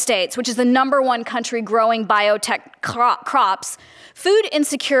United States, which is the #1 country growing biotech crops, food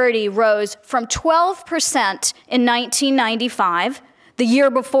insecurity rose from 12% in 1995, the year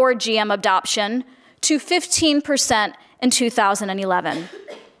before GM adoption, to 15% in 2011.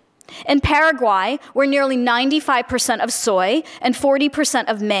 In Paraguay, where nearly 95% of soy and 40%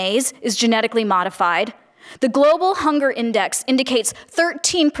 of maize is genetically modified, the Global Hunger Index indicates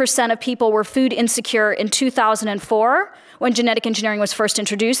 13% of people were food insecure in 2004, when genetic engineering was first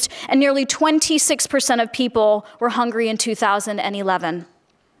introduced, and nearly 26% of people were hungry in 2011.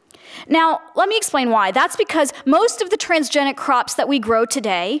 Now, let me explain why. That's because most of the transgenic crops that we grow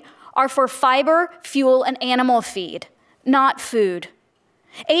today are for fiber, fuel, and animal feed, not food.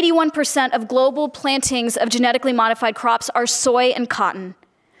 81% of global plantings of genetically modified crops are soy and cotton.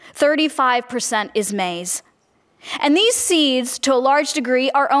 35% is maize. And these seeds, to a large degree,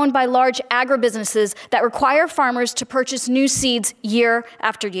 are owned by large agribusinesses that require farmers to purchase new seeds year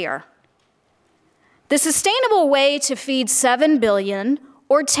after year. The sustainable way to feed 7 billion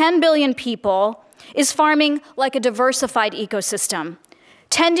or 10 billion people is farming like a diversified ecosystem,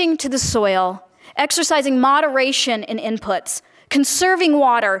 tending to the soil, exercising moderation in inputs, conserving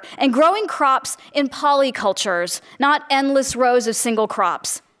water, and growing crops in polycultures, not endless rows of single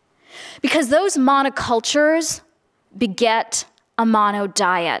crops. Because those monocultures beget a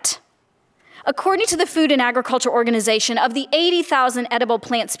monodiet. According to the Food and Agriculture Organization, of the 80,000 edible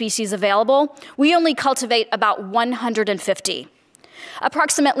plant species available, we only cultivate about 150.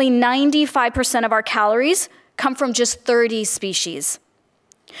 Approximately 95% of our calories come from just 30 species.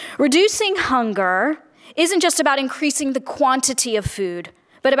 Reducing hunger isn't just about increasing the quantity of food,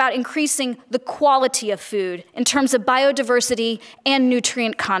 but about increasing the quality of food in terms of biodiversity and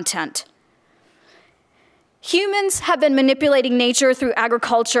nutrient content. Humans have been manipulating nature through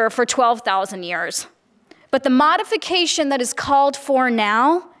agriculture for 12,000 years. But the modification that is called for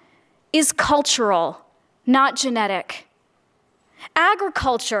now is cultural, not genetic.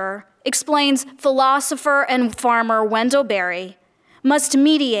 Agriculture, explains philosopher and farmer Wendell Berry, must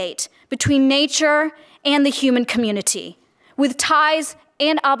mediate between nature and the human community, with ties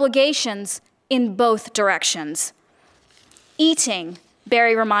and obligations in both directions. Eating,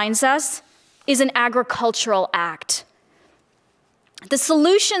 Berry reminds us, is an agricultural act. The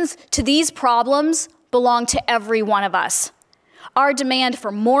solutions to these problems belong to every one of us. Our demand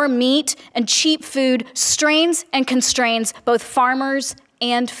for more meat and cheap food strains and constrains both farmers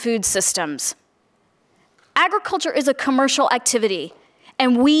and food systems. Agriculture is a commercial activity,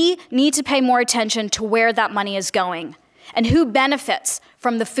 and we need to pay more attention to where that money is going and who benefits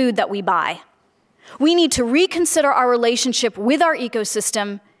from the food that we buy. We need to reconsider our relationship with our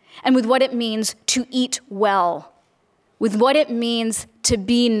ecosystem and with what it means to eat well, with what it means to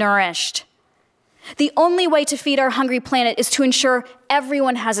be nourished. The only way to feed our hungry planet is to ensure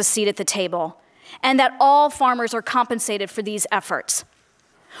everyone has a seat at the table and that all farmers are compensated for these efforts.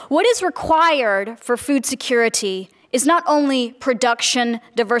 What is required for food security is not only production,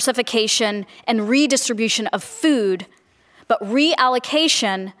 diversification, and redistribution of food, but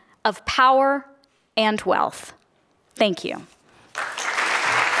reallocation of power and wealth. Thank you.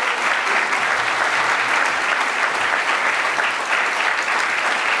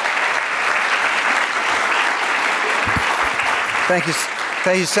 Thank you,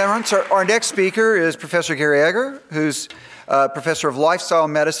 Severin. So our next speaker is Professor Gary Egger, who's Professor of Lifestyle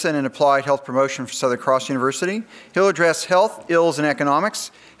Medicine and Applied Health Promotion for Southern Cross University. He'll address health, ills, and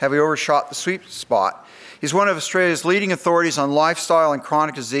economics. Have we overshot the sweet spot? He's one of Australia's leading authorities on lifestyle and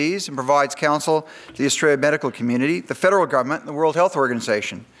chronic disease and provides counsel to the Australian medical community, the federal government, and the World Health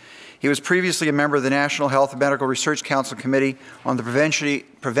Organization. He was previously a member of the National Health and Medical Research Council Committee on the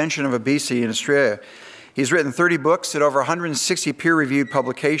Prevention of Obesity in Australia. He's written 30 books at over 160 peer-reviewed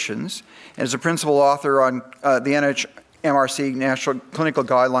publications and is a principal author on the NHMRC National Clinical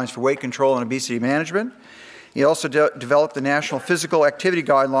Guidelines for Weight Control and Obesity Management. He also developed the National Physical Activity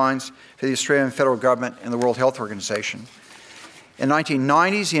Guidelines for the Australian Federal Government and the World Health Organization. In the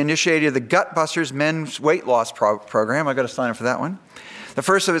 1990s, he initiated the Gutbusters Men's Weight Loss Program. I've got to sign up for that one. The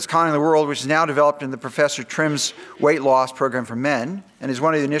first of its kind in the world, which is now developed in the Professor Trim's Weight Loss Program for Men, and is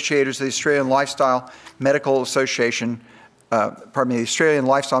one of the initiators of the Australian Lifestyle Medical Association, the Australian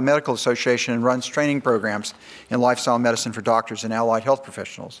Lifestyle Medical Association, and runs training programs in lifestyle medicine for doctors and allied health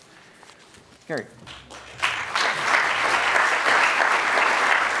professionals. Gary.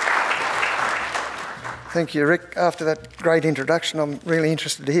 Thank you, Rick. After that great introduction, I'm really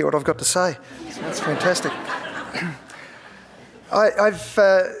interested to hear what I've got to say. That's fantastic.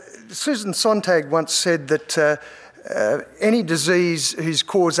 Susan Sontag once said that any disease whose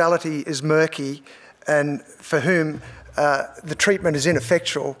causality is murky and for whom the treatment is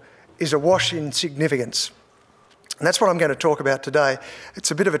ineffectual is awash in significance. And that's what I'm going to talk about today.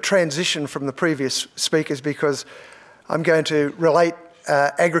 It's a bit of a transition from the previous speakers because I'm going to relate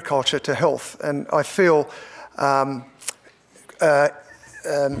agriculture to health, and I feel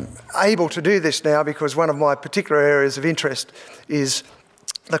able to do this now because one of my particular areas of interest is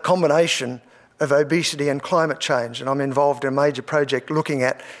the combination of obesity and climate change, and I'm involved in a major project looking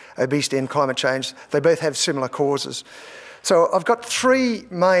at obesity and climate change. They both have similar causes. So I've got three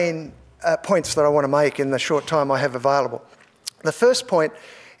main points that I want to make in the short time I have available. The first point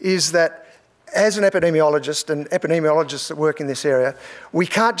is that as an epidemiologist and epidemiologists that work in this area, we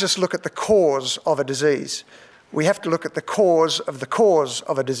can't just look at the cause of a disease. We have to look at the cause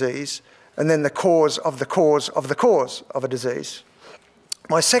of a disease, and then the cause of the cause of the cause of a disease.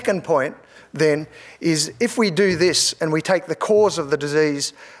 My second point, then, is if we do this and we take the cause of the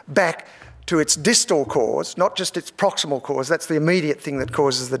disease back to its distal cause, not just its proximal cause, that's the immediate thing that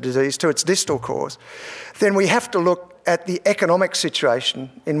causes the disease, to its distal cause, then we have to look at the economic situation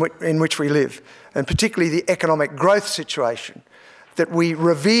in which we live, and particularly the economic growth situation that we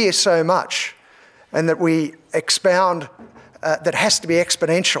revere so much and that we expound, that has to be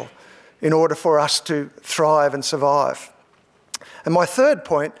exponential in order for us to thrive and survive. And my third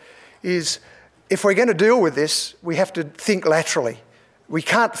point is if we're going to deal with this, we have to think laterally. We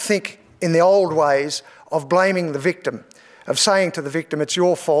can't think in the old ways of blaming the victim, of saying to the victim, it's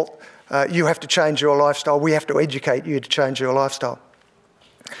your fault, you have to change your lifestyle, we have to educate you to change your lifestyle.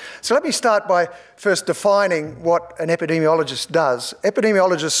 So let me start by first defining what an epidemiologist does.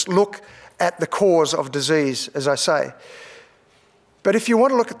 Epidemiologists look at the cause of disease, as I say. But if you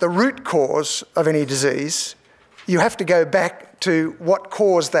want to look at the root cause of any disease, you have to go back to what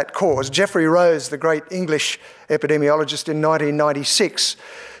caused that cause. Geoffrey Rose, the great English epidemiologist in 1996,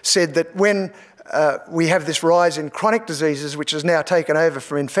 said that when we have this rise in chronic diseases, which has now taken over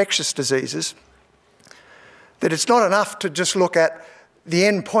from infectious diseases, that it's not enough to just look at the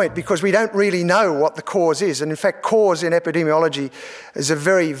end point because we don't really know what the cause is. And in fact, cause in epidemiology is a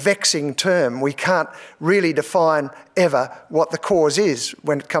very vexing term. We can't really define ever what the cause is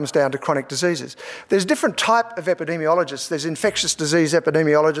when it comes down to chronic diseases. There's different type of epidemiologists. There's infectious disease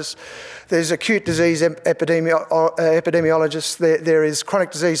epidemiologists. There's acute disease epidemiologists. There is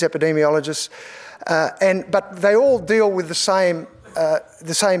chronic disease epidemiologists. But they all deal with the same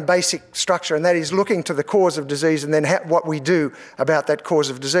basic structure, and that is looking to the cause of disease and then what we do about that cause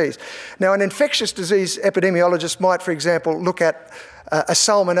of disease. Now, an infectious disease epidemiologist might, for example, look at a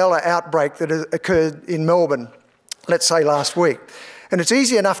salmonella outbreak that occurred in Melbourne, let's say last week. And it's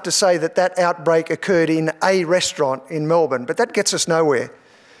easy enough to say that that outbreak occurred in a restaurant in Melbourne, but that gets us nowhere.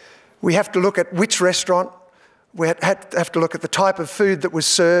 We have to look at which restaurant, we have to look at the type of food that was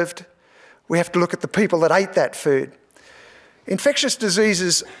served, we have to look at the people that ate that food. Infectious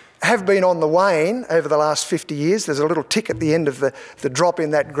diseases have been on the wane over the last 50 years. There's a little tick at the end of the drop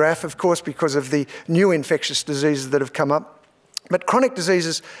in that graph, of course, because of the new infectious diseases that have come up. But chronic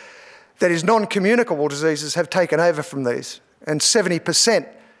diseases, that is non-communicable diseases, have taken over from these. And 70%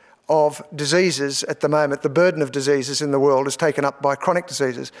 of diseases at the moment, the burden of diseases in the world, is taken up by chronic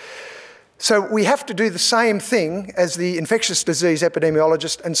diseases. So we have to do the same thing as the infectious disease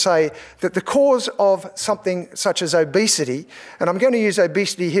epidemiologist and say that the cause of something such as obesity, and I'm going to use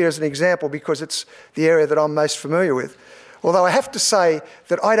obesity here as an example because it's the area that I'm most familiar with, although I have to say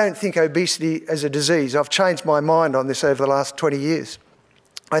that I don't think obesity is a disease. I've changed my mind on this over the last 20 years.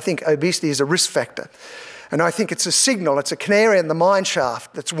 I think obesity is a risk factor, and I think it's a signal, it's a canary in the mine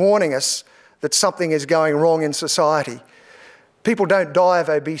shaft that's warning us that something is going wrong in society. People don't die of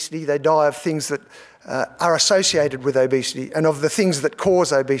obesity, they die of things that are associated with obesity and of the things that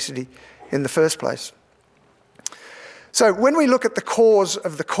cause obesity in the first place. So when we look at the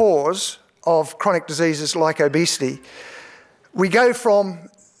cause of chronic diseases like obesity, we go from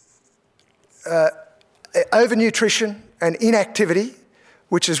overnutrition and inactivity,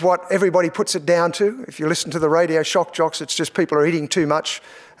 which is what everybody puts it down to. If you listen to the radio shock jocks, it's just people are eating too much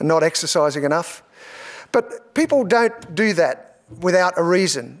and not exercising enough. But people don't do that without a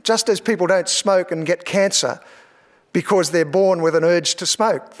reason, just as people don't smoke and get cancer because they're born with an urge to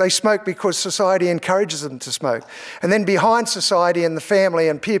smoke. They smoke because society encourages them to smoke. And then behind society and the family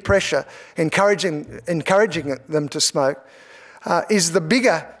and peer pressure encouraging them to smoke is the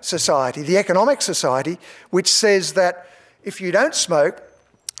bigger society, the economic society, which says that if you don't smoke,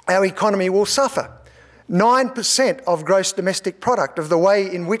 our economy will suffer. 9% of gross domestic product, of the way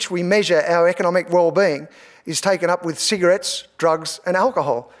in which we measure our economic well-being, is taken up with cigarettes, drugs and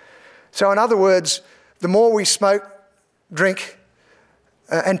alcohol. So in other words, the more we smoke, drink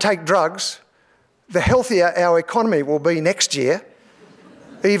and take drugs, the healthier our economy will be next year,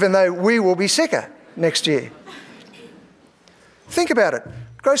 even though we will be sicker next year. Think about it.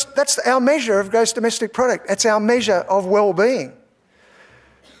 That's our measure of gross domestic product. That's our measure of well-being.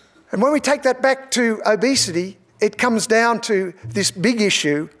 And when we take that back to obesity, it comes down to this big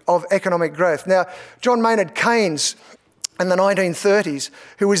issue of economic growth. Now, John Maynard Keynes in the 1930s,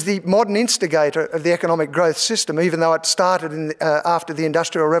 who was the modern instigator of the economic growth system, even though it started after the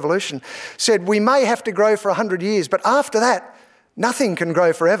Industrial Revolution, said we may have to grow for 100 years, but after that, nothing can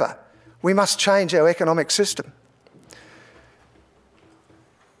grow forever. We must change our economic system.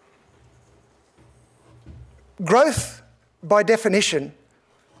 Growth, by definition,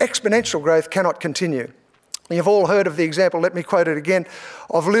 exponential growth cannot continue. You've all heard of the example, let me quote it again,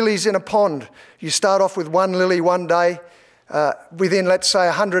 of lilies in a pond. You start off with one lily one day. Within, let's say,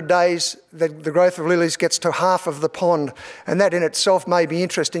 100 days, the growth of lilies gets to half of the pond. And that in itself may be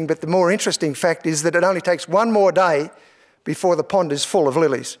interesting, but the more interesting fact is that it only takes one more day before the pond is full of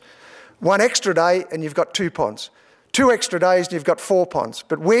lilies. One extra day and you've got 2 ponds. 2 extra days and you've got 4 ponds.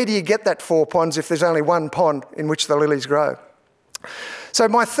 But where do you get that 4 ponds if there's only one pond in which the lilies grow? So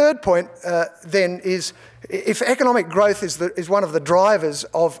my third point then is, if economic growth is one of the drivers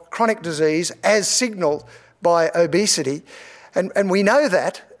of chronic disease as signalled by obesity, and we know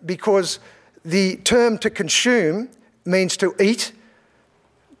that because the term to consume means to eat,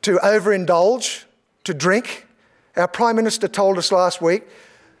 to overindulge, to drink. Our Prime Minister told us last week,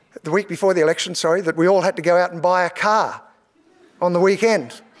 the week before the election, sorry, that we all had to go out and buy a car on the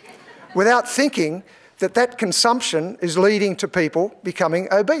weekend without thinking that that consumption is leading to people becoming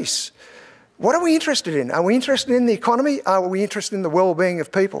obese. What are we interested in? Are we interested in the economy? Are we interested in the well-being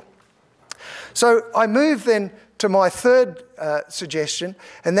of people? So I move then to my third suggestion,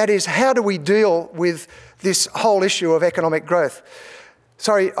 and that is, how do we deal with this whole issue of economic growth?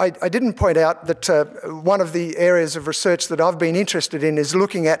 Sorry, I didn't point out that one of the areas of research that I've been interested in is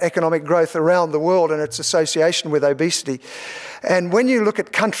looking at economic growth around the world and its association with obesity. And when you look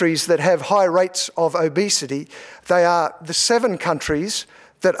at countries that have high rates of obesity, they are the 7 countries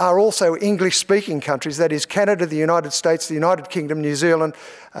that are also English-speaking countries, that is Canada, the United States, the United Kingdom, New Zealand,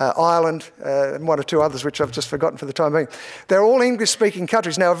 Ireland, and 1 or 2 others, which I've just forgotten for the time being. They're all English-speaking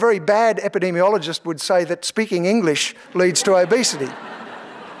countries. Now, a very bad epidemiologist would say that speaking English leads to obesity.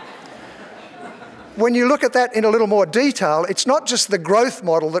 When you look at that in a little more detail, it's not just the growth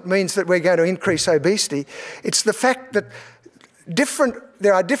model that means that we're going to increase obesity. It's the fact that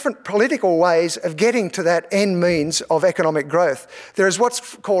there are different political ways of getting to that end means of economic growth. There is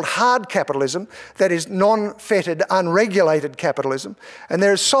what's called hard capitalism, that is non-fettered, unregulated capitalism, and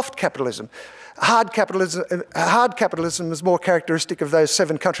there is soft capitalism. Hard capitalism is more characteristic of those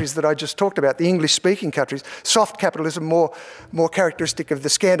 7 countries that I just talked about, the English-speaking countries. Soft capitalism more characteristic of the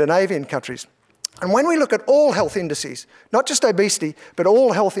Scandinavian countries. And when we look at all health indices, not just obesity, but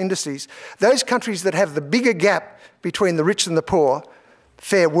all health indices, those countries that have the bigger gap between the rich and the poor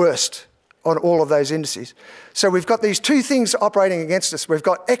fare worst on all of those indices. So we've got these 2 things operating against us. We've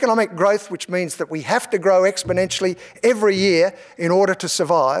got economic growth, which means that we have to grow exponentially every year in order to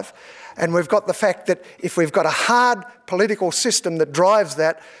survive. And we've got the fact that if we've got a hard political system that drives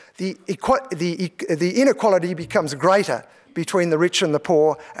that, the inequality becomes greater between the rich and the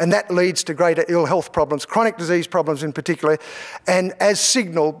poor, and that leads to greater ill health problems, chronic disease problems in particular, and as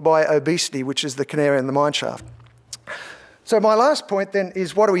signalled by obesity, which is the canary in the mine shaft. So my last point then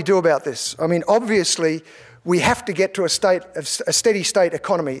is, what do we do about this? I mean, obviously, we have to get to a steady state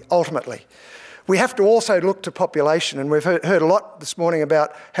economy ultimately. We have to also look to population, and we've heard a lot this morning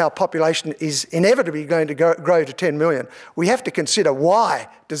about how population is inevitably going to grow to 10 million. We have to consider, why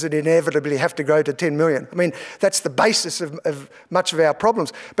does it inevitably have to grow to 10 million? I mean, that's the basis of much of our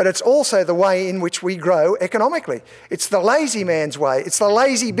problems, but it's also the way in which we grow economically. It's the lazy man's way. It's the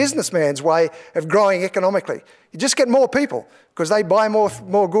lazy businessman's way of growing economically. You just get more people because they buy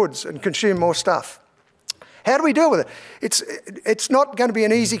more goods and consume more stuff. How do we deal with it? It's not going to be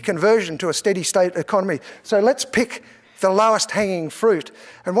an easy conversion to a steady state economy. So let's pick the lowest hanging fruit.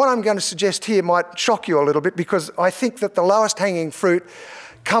 And what I'm going to suggest here might shock you a little bit, because I think that the lowest hanging fruit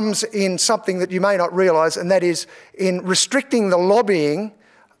comes in something that you may not realise, and that is in restricting the lobbying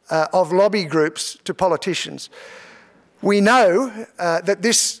of lobby groups to politicians. We know that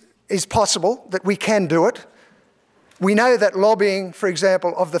this is possible, that we can do it. We know that lobbying, for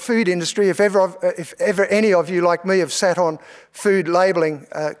example, of the food industry, if ever any of you like me have sat on food labelling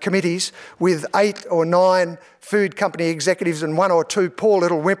committees with 8 or 9 food company executives and 1 or 2 poor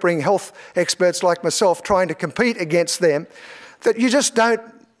little whimpering health experts like myself trying to compete against them, that you just don't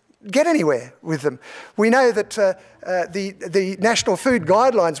get anywhere with them. We know that the National Food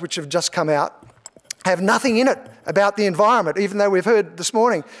Guidelines, which have just come out, have nothing in it about the environment, even though we've heard this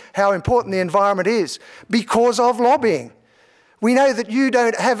morning how important the environment is, because of lobbying. We know that you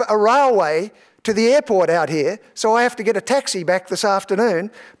don't have a railway to the airport out here, so I have to get a taxi back this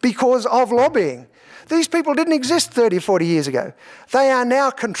afternoon because of lobbying. These people didn't exist 30 or 40 years ago. They are now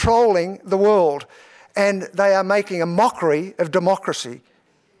controlling the world, and they are making a mockery of democracy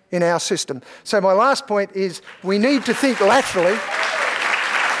in our system. So my last point is, we need to think laterally.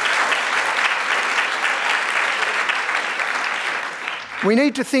 We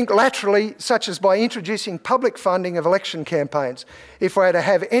need to think laterally, such as by introducing public funding of election campaigns, if we're to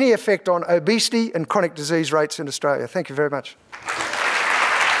have any effect on obesity and chronic disease rates in Australia. Thank you very much.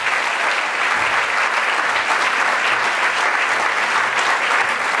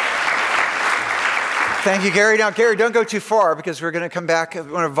 Thank you, Gary. Now, Gary, don't go too far, because we're going to come back. We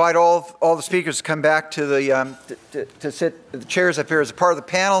want to invite all the speakers to come back to to sit the chairs up here as a part of the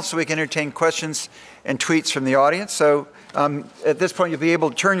panel, so we can entertain questions and tweets from the audience. So at this point, you'll be able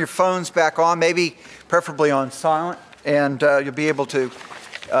to turn your phones back on, maybe preferably on silent, and you'll be able to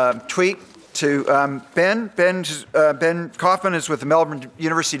tweet to Ben. Ben Kaufman is with the Melbourne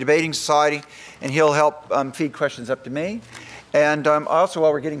University Debating Society, and he'll help feed questions up to me. And also,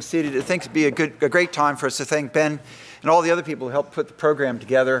 while we're getting seated, I think it'd be a great time for us to thank Ben and all the other people who helped put the program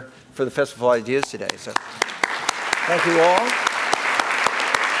together for the Festival of Ideas today. So thank you all.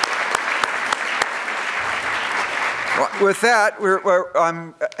 With that,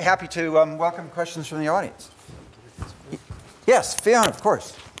 I'm happy to welcome questions from the audience. Yes, Fiona, of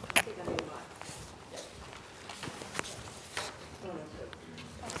course.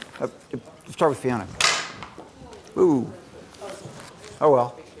 Start with Fiona. Ooh. Oh,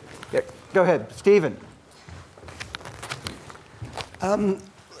 well. Yeah, go ahead. Stephen.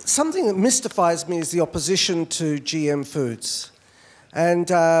 Something that mystifies me is the opposition to GM foods. And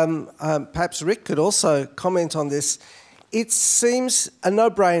perhaps Rick could also comment on this. It seems a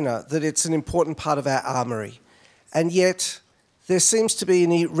no-brainer that it's an important part of our armoury, and yet there seems to be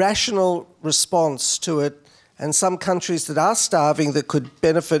an irrational response to it, and some countries that are starving that could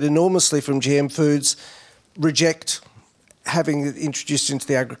benefit enormously from GM foods reject having it introduced into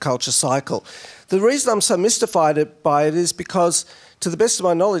the agriculture cycle. The reason I'm so mystified by it is because, to the best of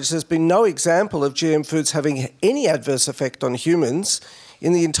my knowledge, there's been no example of GM foods having any adverse effect on humans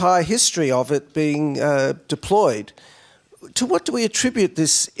in the entire history of it being deployed. To what do we attribute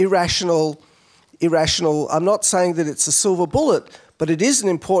this irrational, I'm not saying that it's a silver bullet, but it is an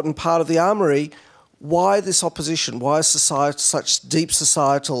important part of the armoury. Why this opposition? Why such deep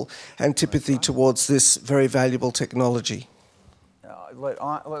societal antipathy towards this very valuable technology? Let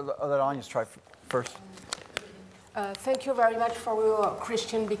Anya try first. Thank you very much for your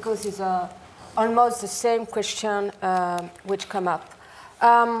question, because it's almost the same question which come up.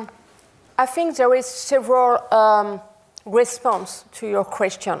 I think there is several response to your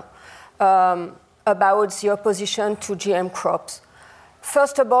question about the opposition to GM crops.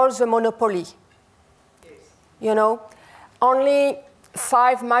 First of all, the monopoly. Yes. You know, only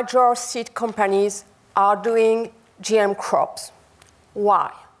 5 major seed companies are doing GM crops.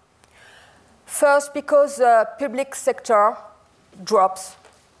 Why? First, because the public sector drops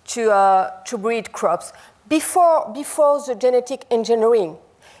to breed crops. Before the genetic engineering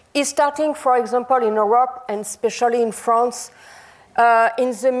is starting, for example, in Europe and especially in France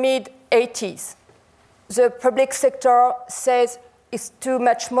in the mid-80s. The public sector says it's too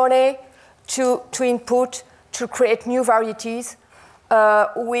much money to input, to create new varieties.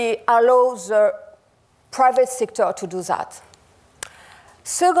 We allow the private sector to do that.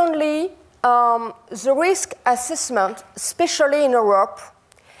 Secondly, the risk assessment, especially in Europe,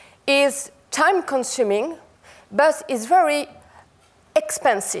 is time-consuming, but is very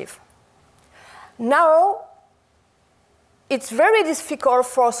expensive. Now, it's very difficult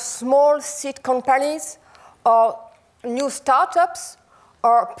for small seed companies or new startups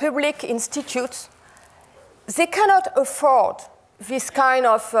or public institutes. They cannot afford this kind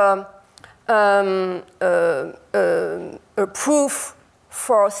of proof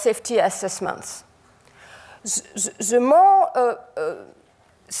for safety assessments. The more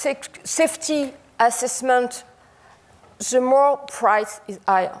safety assessment, the more price is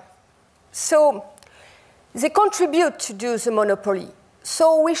higher. So they contribute to do the monopoly.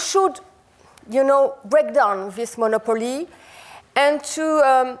 So we should, you know, break down this monopoly and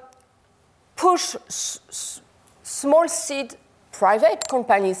to push small seed private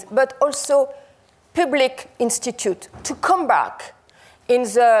companies, but also public institute to come back in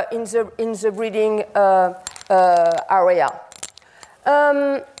the breeding area.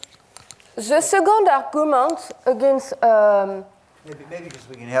 The second argument against maybe just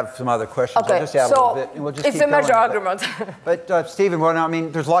we can have some other questions. Okay, I'll just add so a little bit, and we'll just it's keep a major going. argument. But Stephen, well, I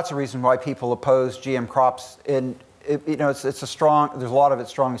mean, there's lots of reasons why people oppose GM crops, and you know, it's a strong. There's a lot of it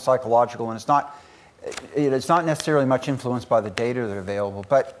strongly psychological, and it's not necessarily much influenced by the data that are available.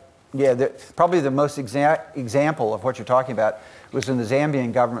 But yeah, probably the most exact example of what you're talking about was when the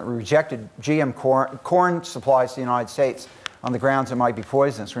Zambian government rejected GM corn supplies to the United States on the grounds it might be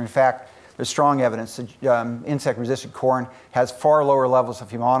poisonous. Where in fact, there's strong evidence that insect-resistant corn has far lower levels of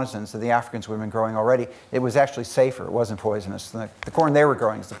humanisins than the Africans would have been growing already. It was actually safer. It wasn't poisonous. The corn they were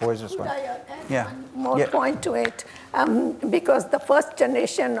growing is the poisonous one. Yeah. One more point to it. Because the first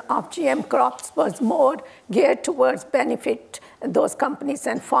generation of GM crops was more geared towards benefit those companies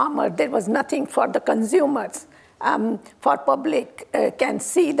and farmers. There was nothing for the consumers. For public can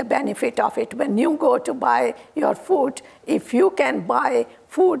see the benefit of it. When you go to buy your food, if you can buy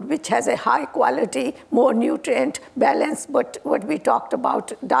food which has a high quality, more nutrient balance, but what we talked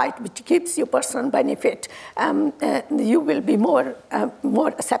about, diet which gives you personal benefit, you will be more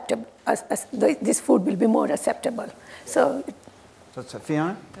acceptable. This food will be more acceptable. So. That's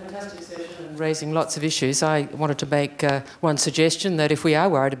Fiona? Fantastic session, raising lots of issues. I wanted to make one suggestion that if we are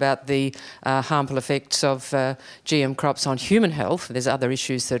worried about the harmful effects of GM crops on human health, there's other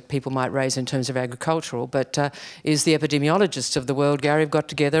issues that people might raise in terms of agricultural, but is the epidemiologists of the world, Gary, have got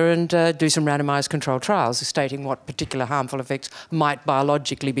together and do some randomised controlled trials stating what particular harmful effects might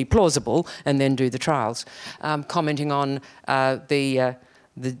biologically be plausible and then do the trials. Commenting on the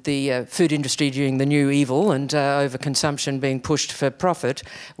food industry during the new evil and overconsumption being pushed for profit,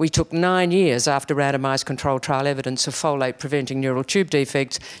 we took 9 years after randomised controlled trial evidence of folate preventing neural tube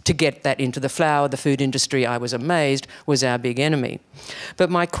defects to get that into the flour. The food industry, I was amazed, was our big enemy. But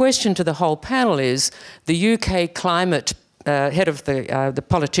my question to the whole panel is, the UK climate, head of the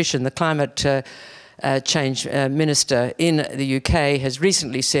politician, the climate change minister in the UK has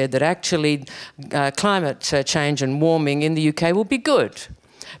recently said that actually climate change and warming in the UK will be good,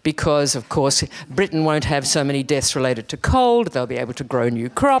 because, of course, Britain won't have so many deaths related to cold. They'll be able to grow new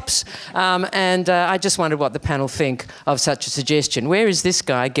crops. And I just wondered what the panel think of such a suggestion. Where is this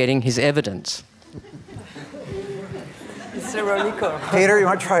guy getting his evidence? Peter, you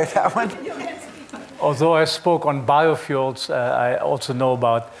want to try that one? Although I spoke on biofuels, I also know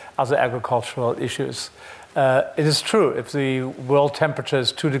about other agricultural issues. It is true, if the world temperature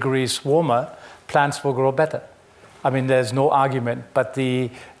is 2 degrees warmer, plants will grow better. I mean, there's no argument, but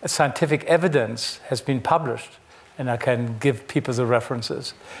the scientific evidence has been published, and I can give people the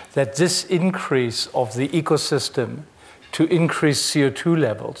references, that this increase of the ecosystem to increase CO2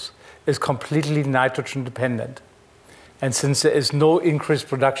 levels is completely nitrogen dependent. And since there is no increased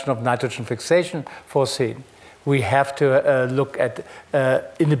production of nitrogen fixation foreseen, we have to look at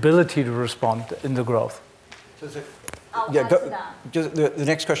inability to respond in the growth. Yeah, just the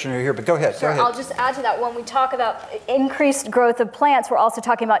next question over here, but go ahead. Sure, I'll just add to that. When we talk about increased growth of plants, we're also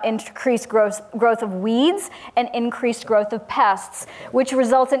talking about increased growth of weeds and increased growth of pests, which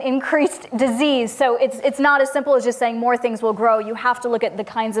results in increased disease. So it's not as simple as just saying more things will grow. You have to look at the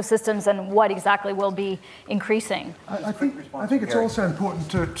kinds of systems and what exactly will be increasing. I think it's also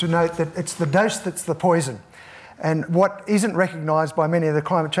important to note that it's the dose that's the poison. And what isn't recognised by many of the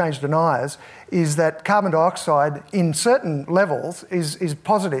climate change deniers is that carbon dioxide in certain levels is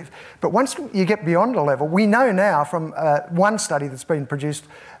positive. But once you get beyond a level, we know now from one study that's been produced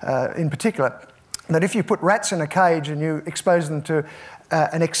in particular, that if you put rats in a cage and you expose them to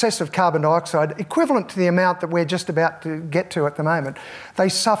an excess of carbon dioxide, equivalent to the amount that we're just about to get to at the moment, they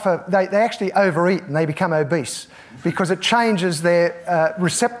suffer, they actually overeat and they become obese because it changes their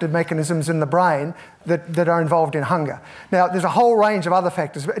receptive mechanisms in the brain that are involved in hunger. Now, there's a whole range of other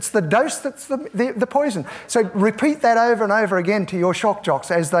factors, but it's the dose that's the poison. So repeat that over and over again to your shock jocks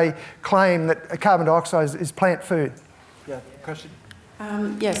as they claim that carbon dioxide is plant food. Yeah, question?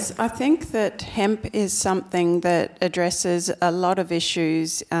 Yes, I think that hemp is something that addresses a lot of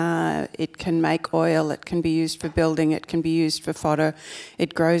issues. It can make oil, it can be used for building, it can be used for fodder.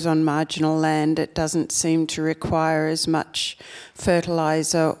 It grows on marginal land. It doesn't seem to require as much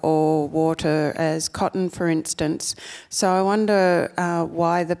fertiliser or water as cotton, for instance. So I wonder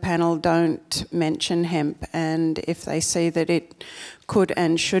why the panel don't mention hemp, and if they see that it could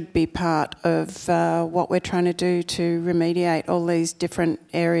and should be part of what we're trying to do to remediate all these different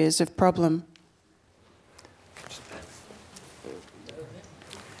areas of problem.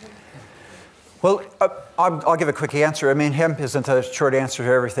 Well, I'll give a quick answer. I mean, hemp isn't a short answer to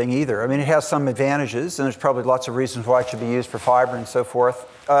everything either. I mean, it has some advantages, and there's probably lots of reasons why it should be used for fiber and so forth.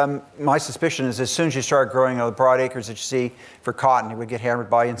 My suspicion is as soon as you start growing the broad acres that you see for cotton, it would get hammered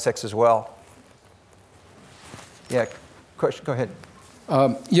by insects as well. Yeah, question, go ahead.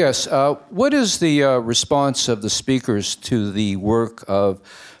 Yes. What is the response of the speakers to the work of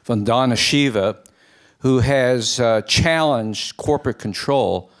Vandana Shiva, who has challenged corporate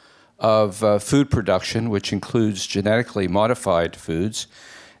control of food production, which includes genetically modified foods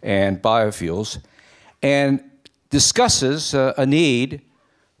and biofuels, and discusses a need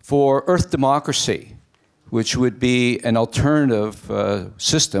for earth democracy, which would be an alternative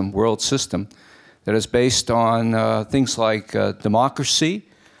system, world system, that is based on things like democracy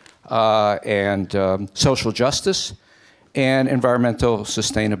and social justice and environmental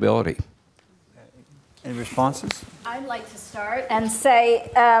sustainability. Any responses? I'd like to start and say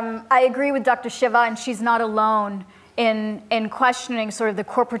I agree with Dr. Shiva, and she's not alone in questioning sort of the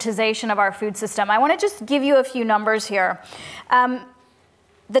corporatization of our food system. I want to just give you a few numbers here.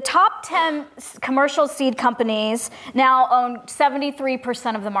 The top 10 commercial seed companies now own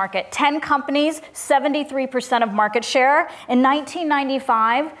 73% of the market. 10 companies, 73% of market share. In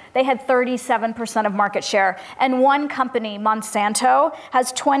 1995, they had 37% of market share. And one company, Monsanto,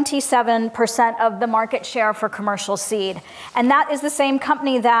 has 27% of the market share for commercial seed. And that is the same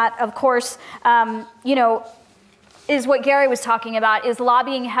company that, of course, is what Gary was talking about, is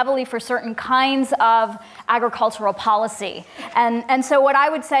lobbying heavily for certain kinds of agricultural policy. And so what I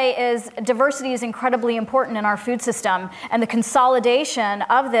would say is diversity is incredibly important in our food system, and the consolidation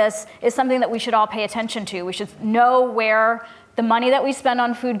of this is something that we should all pay attention to. We should know where the money that we spend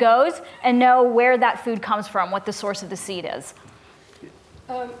on food goes and know where that food comes from, what the source of the seed is.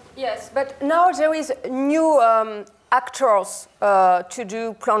 Yes, but now there is new actors to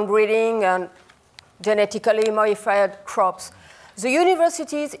do plant breeding and genetically modified crops. The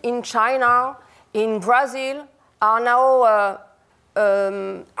universities in China, in Brazil, are now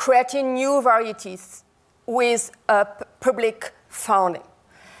creating new varieties with public funding.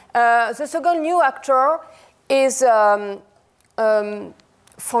 The second new actor is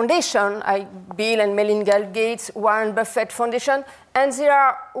foundation, Bill and Melinda Gates, Warren Buffett Foundation, and they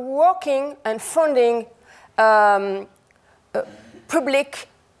are working and funding public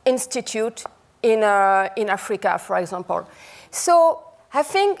institute in Africa, for example. So I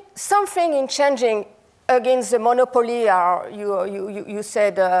think something in changing against the monopoly, you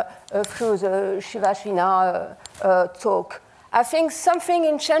said through the Shivashina talk. I think something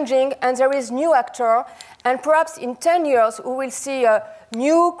in changing, and there is new actor, and perhaps in 10 years we will see a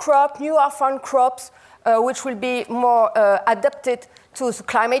new crop, new orphan crops, which will be more adapted to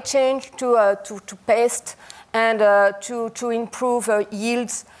climate change, to pest, and to improve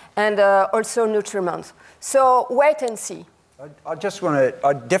yields and also nutriments. So wait and see. I just want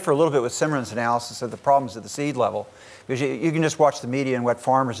to differ a little bit with Simran's analysis of the problems at the seed level, because you can just watch the media and what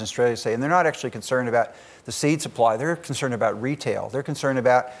farmers in Australia say, and they're not actually concerned about the seed supply. They're concerned about retail. They're concerned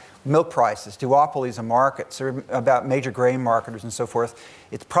about milk prices, duopolies of markets, they're about major grain marketers and so forth.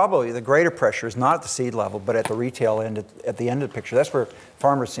 It's probably the greater pressure is not at the seed level, but at the retail end, at the end of the picture. That's where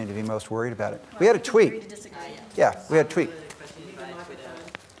farmers seem to be most worried about it. We had a tweet. Yeah, we had a tweet.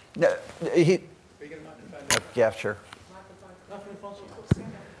 No, yeah, sure.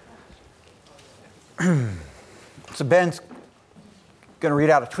 So Ben's going to read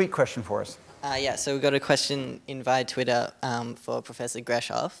out a tweet question for us. Yeah, so we've got a question in via Twitter for Professor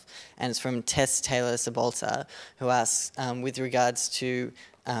Greshoff, and it's from Tess Taylor Sabolta, who asks, with regards to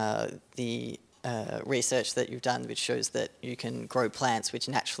the research that you've done, which shows that you can grow plants which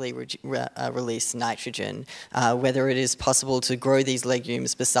naturally release nitrogen, whether it is possible to grow these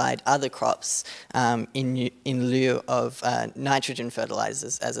legumes beside other crops in lieu of nitrogen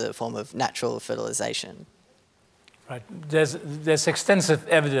fertilizers as a form of natural fertilization. Right. There's extensive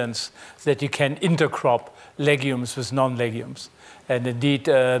evidence that you can intercrop legumes with non-legumes. And indeed,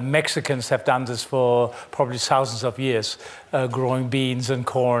 Mexicans have done this for probably thousands of years, growing beans and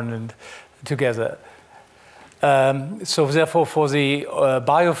corn and together. So therefore, for the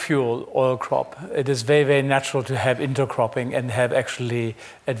biofuel oil crop, it is very, very natural to have intercropping and have actually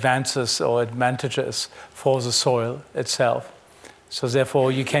advances or advantages for the soil itself. So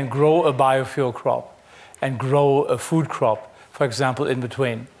therefore, you can grow a biofuel crop and grow a food crop, for example, in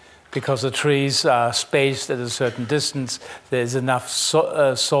between. Because the trees are spaced at a certain distance, there is enough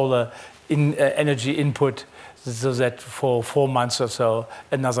solar energy input so that for 4 months or so,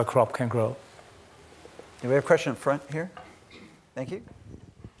 another crop can grow. Do we have a question in front here? Thank you.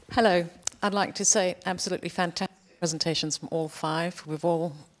 Hello. I'd like to say absolutely fantastic presentations from all five. We've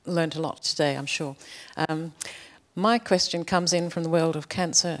all learned a lot today, I'm sure. My question comes in from the world of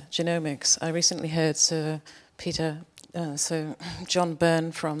cancer genomics. I recently heard Sir John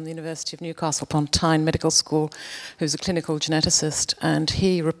Byrne from the University of Newcastle upon Tyne Medical School, who's a clinical geneticist, and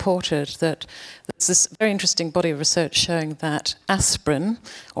he reported that there's this very interesting body of research showing that aspirin,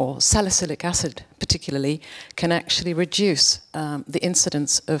 or salicylic acid particularly, can actually reduce the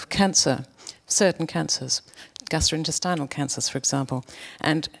incidence of cancer, certain cancers. Gastrointestinal cancers, for example.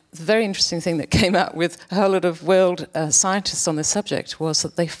 And the very interesting thing that came out with a whole lot of world scientists on this subject was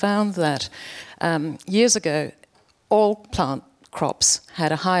that they found that years ago, all plant crops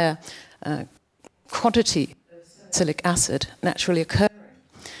had a higher quantity of salicylic acid naturally occurring.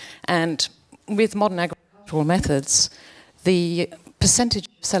 And with modern agricultural methods, the percentage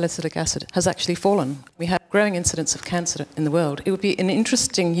of salicylic acid has actually fallen. We have growing incidence of cancer in the world. It would be an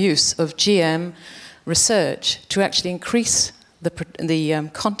interesting use of GM research to actually increase the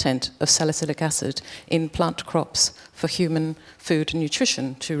content of salicylic acid in plant crops for human food and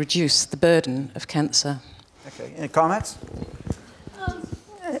nutrition to reduce the burden of cancer. Okay, any comments?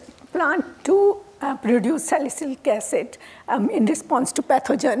 Plant do produce salicylic acid in response to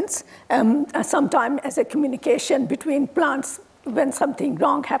pathogens, sometimes as a communication between plants when something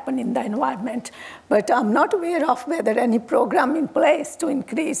wrong happened in the environment. But I'm not aware of whether any program in place to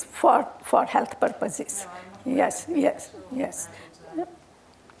increase for health purposes. No, yes. Yeah,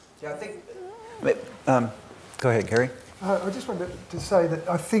 I think. Go ahead, Gary. I just wanted to say that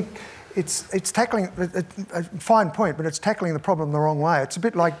I think it's tackling a fine point, but it's tackling the problem the wrong way. It's a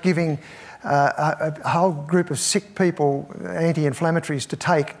bit like giving a whole group of sick people anti-inflammatories to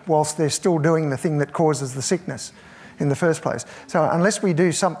take whilst they're still doing the thing that causes the sickness in the first place. So unless we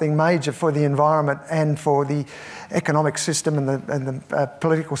do something major for the environment and for the economic system and the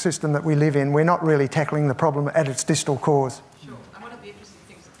political system that we live in, we're not really tackling the problem at its distal cause. Sure. And one of the interesting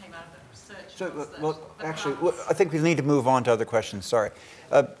things that came out of that research I think we need to move on to other questions. Sorry.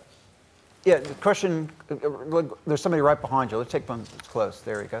 Yeah, the question, there's somebody right behind you. Let's take one that's close.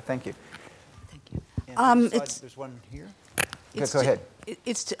 There you go. Thank you. Thank you. There's one here. Go ahead.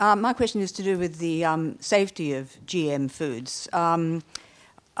 My question is to do with the safety of GM foods.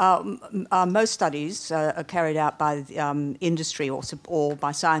 Most studies are carried out by the industry or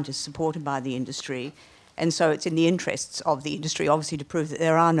by scientists supported by the industry, and so it's in the interests of the industry, obviously, to prove that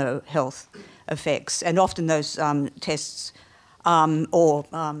there are no health effects. And often those tests or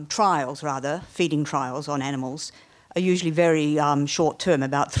trials, rather, feeding trials on animals, are usually very short-term,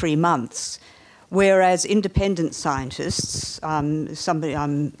 about 3 months. Whereas independent scientists, somebody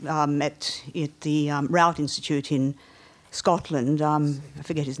at the Rout Institute in Scotland, I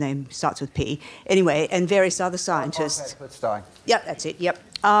forget his name, starts with P, anyway, and various other scientists. Yeah, that's it, yep.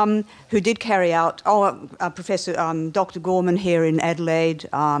 Who did carry out, Professor Dr. Gorman here in Adelaide,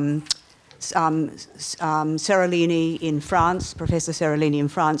 Seralini in France, Professor Seralini in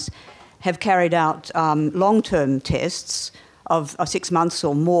France, have carried out long-term tests of 6 months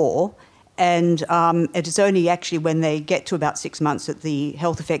or more, and it is only actually when they get to about 6 months that the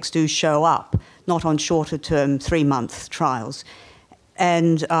health effects do show up, not on shorter-term 3-month trials.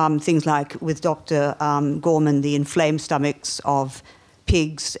 And things like with Dr. Gorman, the inflamed stomachs of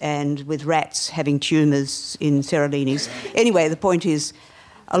pigs, and with rats having tumours in Seralini's. Anyway, the point is,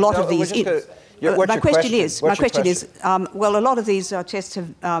 a lot of these... My question is, well, a lot of these tests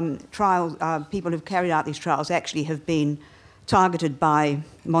have, people who've carried out these trials actually have been targeted by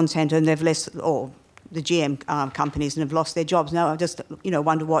Monsanto, and they've the GM companies, and have lost their jobs. Now, I just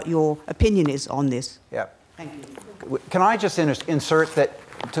wonder what your opinion is on this. Yeah. Thank you. Can I just insert that,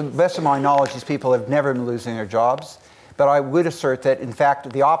 to the best of my knowledge, these people have never been losing their jobs, but I would assert that, in fact,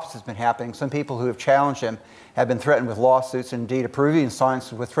 the opposite has been happening. Some people who have challenged him have been threatened with lawsuits, and indeed a Peruvian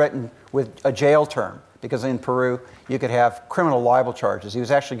scientist was threatened with a jail term, because in Peru you could have criminal libel charges. He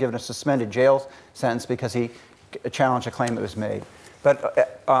was actually given a suspended jail sentence because he challenged a claim that was made. But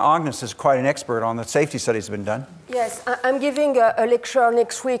Agnes is quite an expert on the safety studies that have been done. Yes, I'm giving a lecture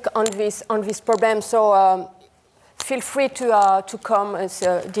next week on this problem, so feel free to come at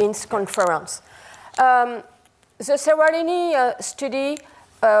the Dean's Conference. The Seralini study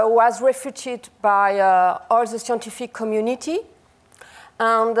was refuted by all the scientific community.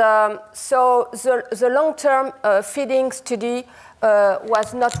 And so the long-term feeding study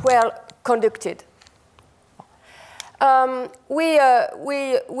was not well conducted. We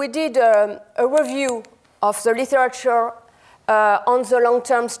did a review of the literature on the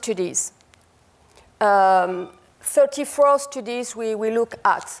long-term studies. 34 studies we look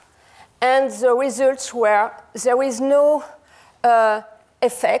at. And the results were there is no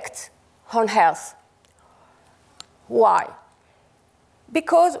effect on health. Why?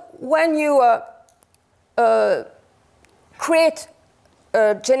 Because when you create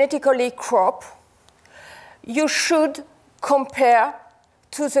a genetically crop, you should compare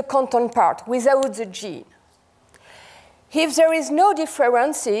to the content part without the gene. If there is no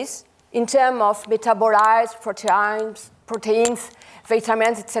differences in terms of metabolites, proteins,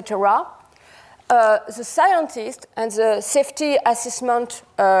 vitamins, etc., the scientists and the safety assessment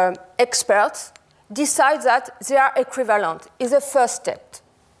experts decide that they are equivalent. It's the first step.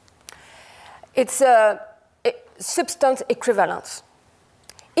 It's a substance equivalence.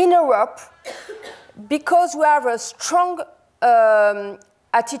 In Europe, because we have a strong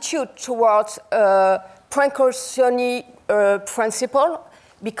attitude towards precautionary principle,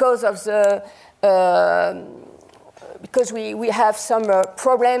 because of the because we have some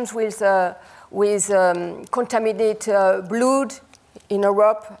problems with contaminated blood in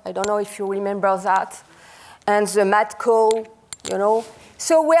Europe. I don't know if you remember that, and the mad cow,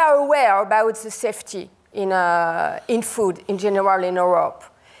 So we are aware about the safety in food in general in Europe.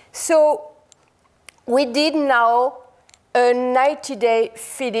 So we did now a 90-day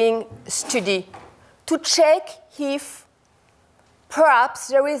feeding study to check if perhaps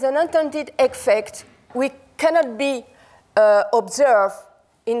there is an unintended effect we cannot be observed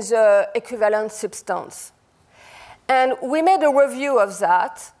in the equivalent substance. And we made a review of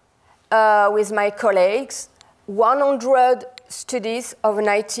that with my colleagues, 100 studies of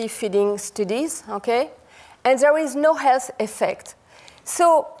 90 feeding studies, okay? And there is no health effect.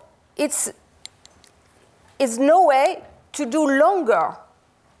 So it's no way to do longer,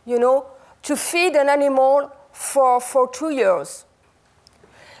 to feed an animal for 2 years.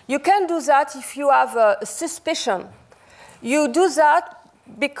 You can do that if you have a suspicion. You do that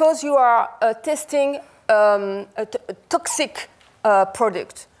because you are testing a toxic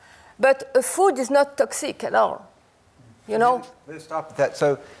product. But a food is not toxic at all, Let's stop at that.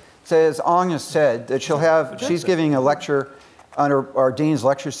 So, as Agnes said, that she's giving a lecture under our Dean's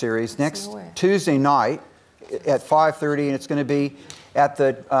Lecture Series next Tuesday night at 5:30, and it's going to be at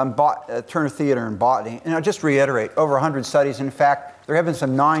the Turner Theater in Botany. And I'll just reiterate, over 100 studies. In fact, there have been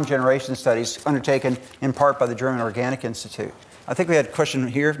some 9-generation studies undertaken in part by the German Organic Institute. I think we had a question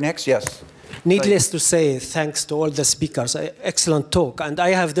here next. Yes. Needless to say, thanks to all the speakers. Excellent talk. And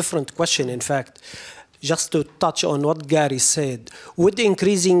I have a different question, in fact. Just to touch on what Gary said, would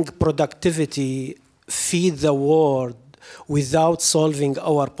increasing productivity feed the world without solving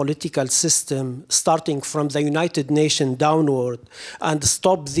our political system, starting from the United Nations downward, and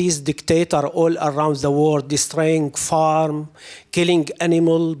stop these dictators all around the world, destroying farm, killing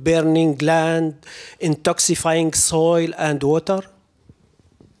animal, burning land, intoxifying soil and water?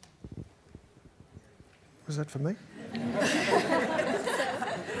 Was that for me?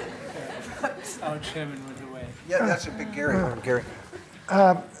 Our chairman went away. Yeah, that's a big Gary. Gary.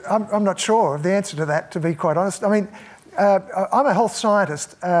 I'm not sure of the answer to that, to be quite honest. I mean, I'm a health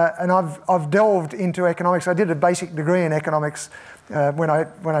scientist, and I've delved into economics. I did a basic degree in economics when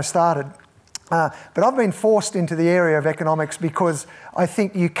I started. But I've been forced into the area of economics because I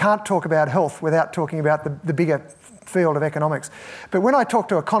think you can't talk about health without talking about the bigger field of economics. But when I talk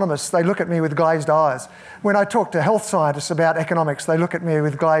to economists, they look at me with glazed eyes. When I talk to health scientists about economics, they look at me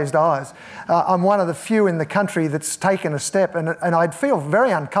with glazed eyes. I'm one of the few in the country that's taken a step, and I'd feel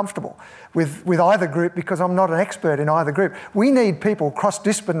very uncomfortable with either group because I'm not an expert in either group. We need people,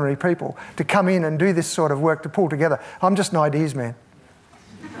 cross-disciplinary people, to come in and do this sort of work to pull together. I'm just an ideas man.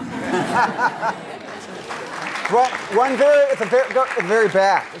 Well, one at the very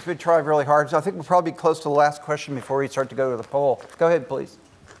back has been trying really hard. So I think we'll probably be close to the last question before we start to go to the poll. Go ahead, please.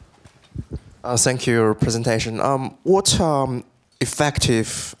 Thank you for your presentation. What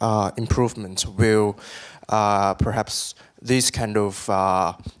effective improvement will perhaps this kind of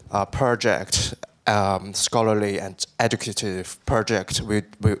project, scholarly and educative project,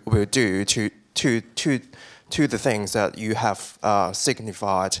 will do to the things that you have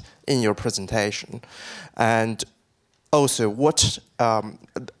signified in your presentation? And also, what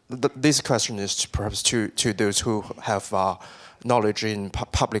this question is perhaps to those who have knowledge in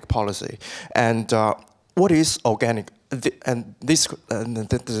public policy. And what is organic? The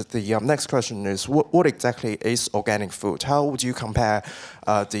next question is, what exactly is organic food? How would you compare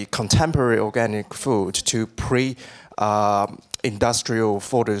the contemporary organic food to pre-industrial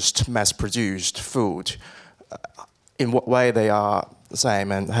forest mass-produced food? In what way they are the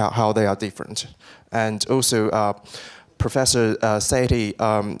same and how they are different? And also, Professor Satie,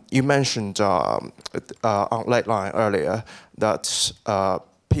 you mentioned on Late Line earlier that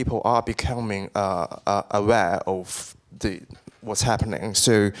people are becoming aware of what's happening.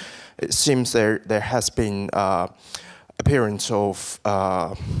 So it seems there has been appearance of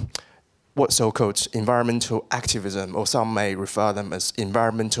what's so-called environmental activism, or some may refer them as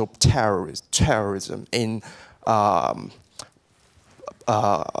environmental terrorism in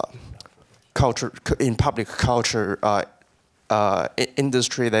culture, in public culture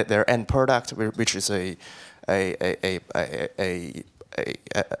industry, that their end product, which is a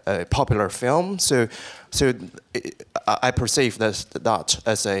popular film. So I perceive that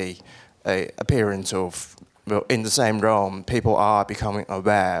as a appearance of, well, in the same realm, people are becoming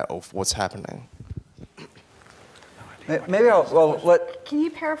aware of what's happening. Maybe I'll let. Can you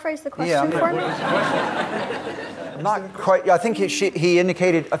paraphrase the question for me? Not quite. I think he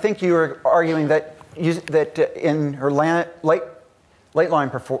indicated. I think you were arguing that in her late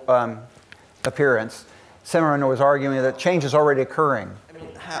line appearance, Simran was arguing that change is already occurring.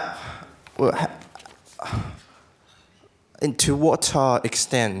 I mean, to what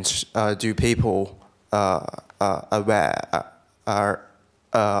extent do people are aware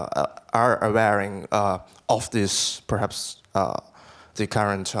of this, perhaps the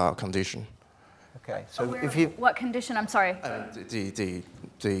current condition? Okay, so if you... What condition? I'm sorry.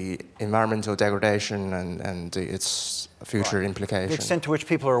 The environmental degradation and its future implications. The extent to which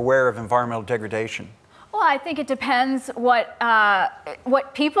people are aware of environmental degradation. Well, I think it depends what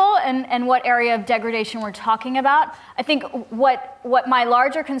people and what area of degradation we're talking about. I think what my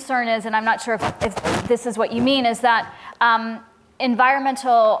larger concern is, and I'm not sure if this is what you mean, is that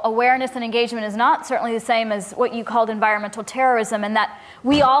environmental awareness and engagement is not certainly the same as what you called environmental terrorism, and that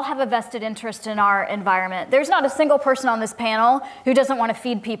we all have a vested interest in our environment. There's not a single person on this panel who doesn't want to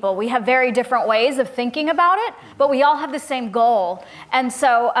feed people. We have very different ways of thinking about it, but we all have the same goal. And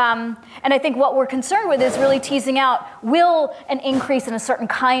so, and I think what we're concerned with is really teasing out, will an increase in a certain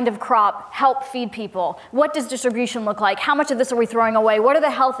kind of crop help feed people? What does distribution look like? How much of this are we throwing away? What are the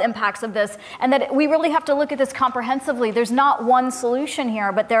health impacts of this? And that we really have to look at this comprehensively. There's not one one solution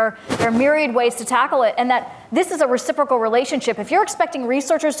here, but there are myriad ways to tackle it, and that this is a reciprocal relationship. If you're expecting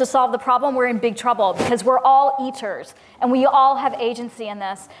researchers to solve the problem, we're in big trouble, because we're all eaters, and we all have agency in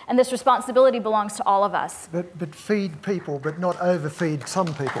this, and this responsibility belongs to all of us. But feed people, but not overfeed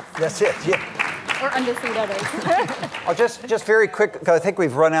some people. That's it, yeah. Or underfeed others. I'll just very quick, because I think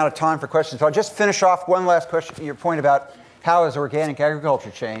we've run out of time for questions, but I'll just finish off one last question, your point about how has organic agriculture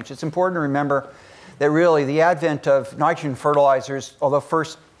changed. It's important to remember that really the advent of nitrogen fertilizers, although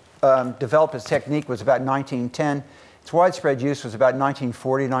first developed as technique was about 1910, its widespread use was about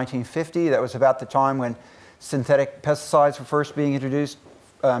 1940, 1950. That was about the time when synthetic pesticides were first being introduced,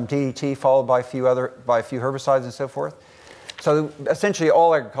 DDT followed by a few herbicides and so forth. So essentially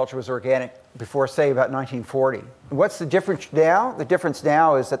all agriculture was organic before, say, about 1940. What's the difference now? The difference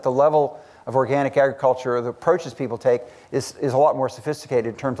now is that the level of organic agriculture, or the approaches people take, is a lot more sophisticated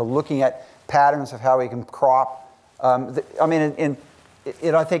in terms of looking at patterns of how we can crop. I mean,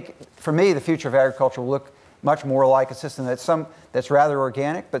 I think, for me, the future of agriculture will look much more like a system that's rather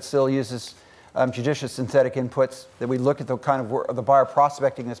organic, but still uses judicious synthetic inputs, that we look at the kind of the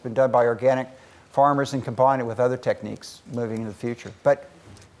bioprospecting that's been done by organic farmers and combine it with other techniques moving into the future. But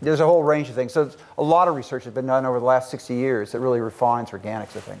there's a whole range of things. So a lot of research has been done over the last 60 years that really refines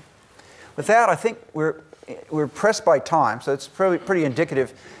organics, I think. With that, I think we're pressed by time, so it's pretty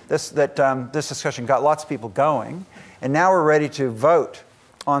indicative that this discussion got lots of people going. And now we're ready to vote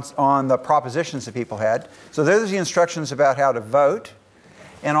on the propositions that people had. So there's the instructions about how to vote.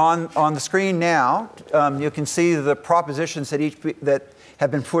 And on the screen now, you can see the propositions that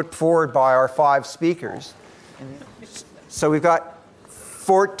have been put forward by our 5 speakers. So we've got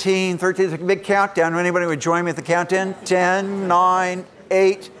 14, 13, it's a big countdown. Anybody would join me at the countdown? 10, 9,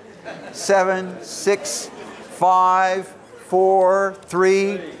 8, 7, 6, 5, 4,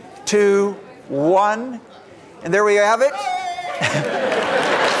 3, 2, 1. And there we have it.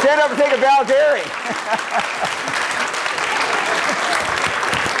 Stand up and take a bow, Gary.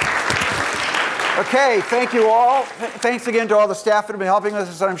 Okay, thank you all. Thanks again to all the staff that have been helping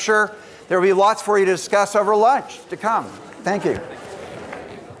us. I'm sure there will be lots for you to discuss over lunch to come. Thank you.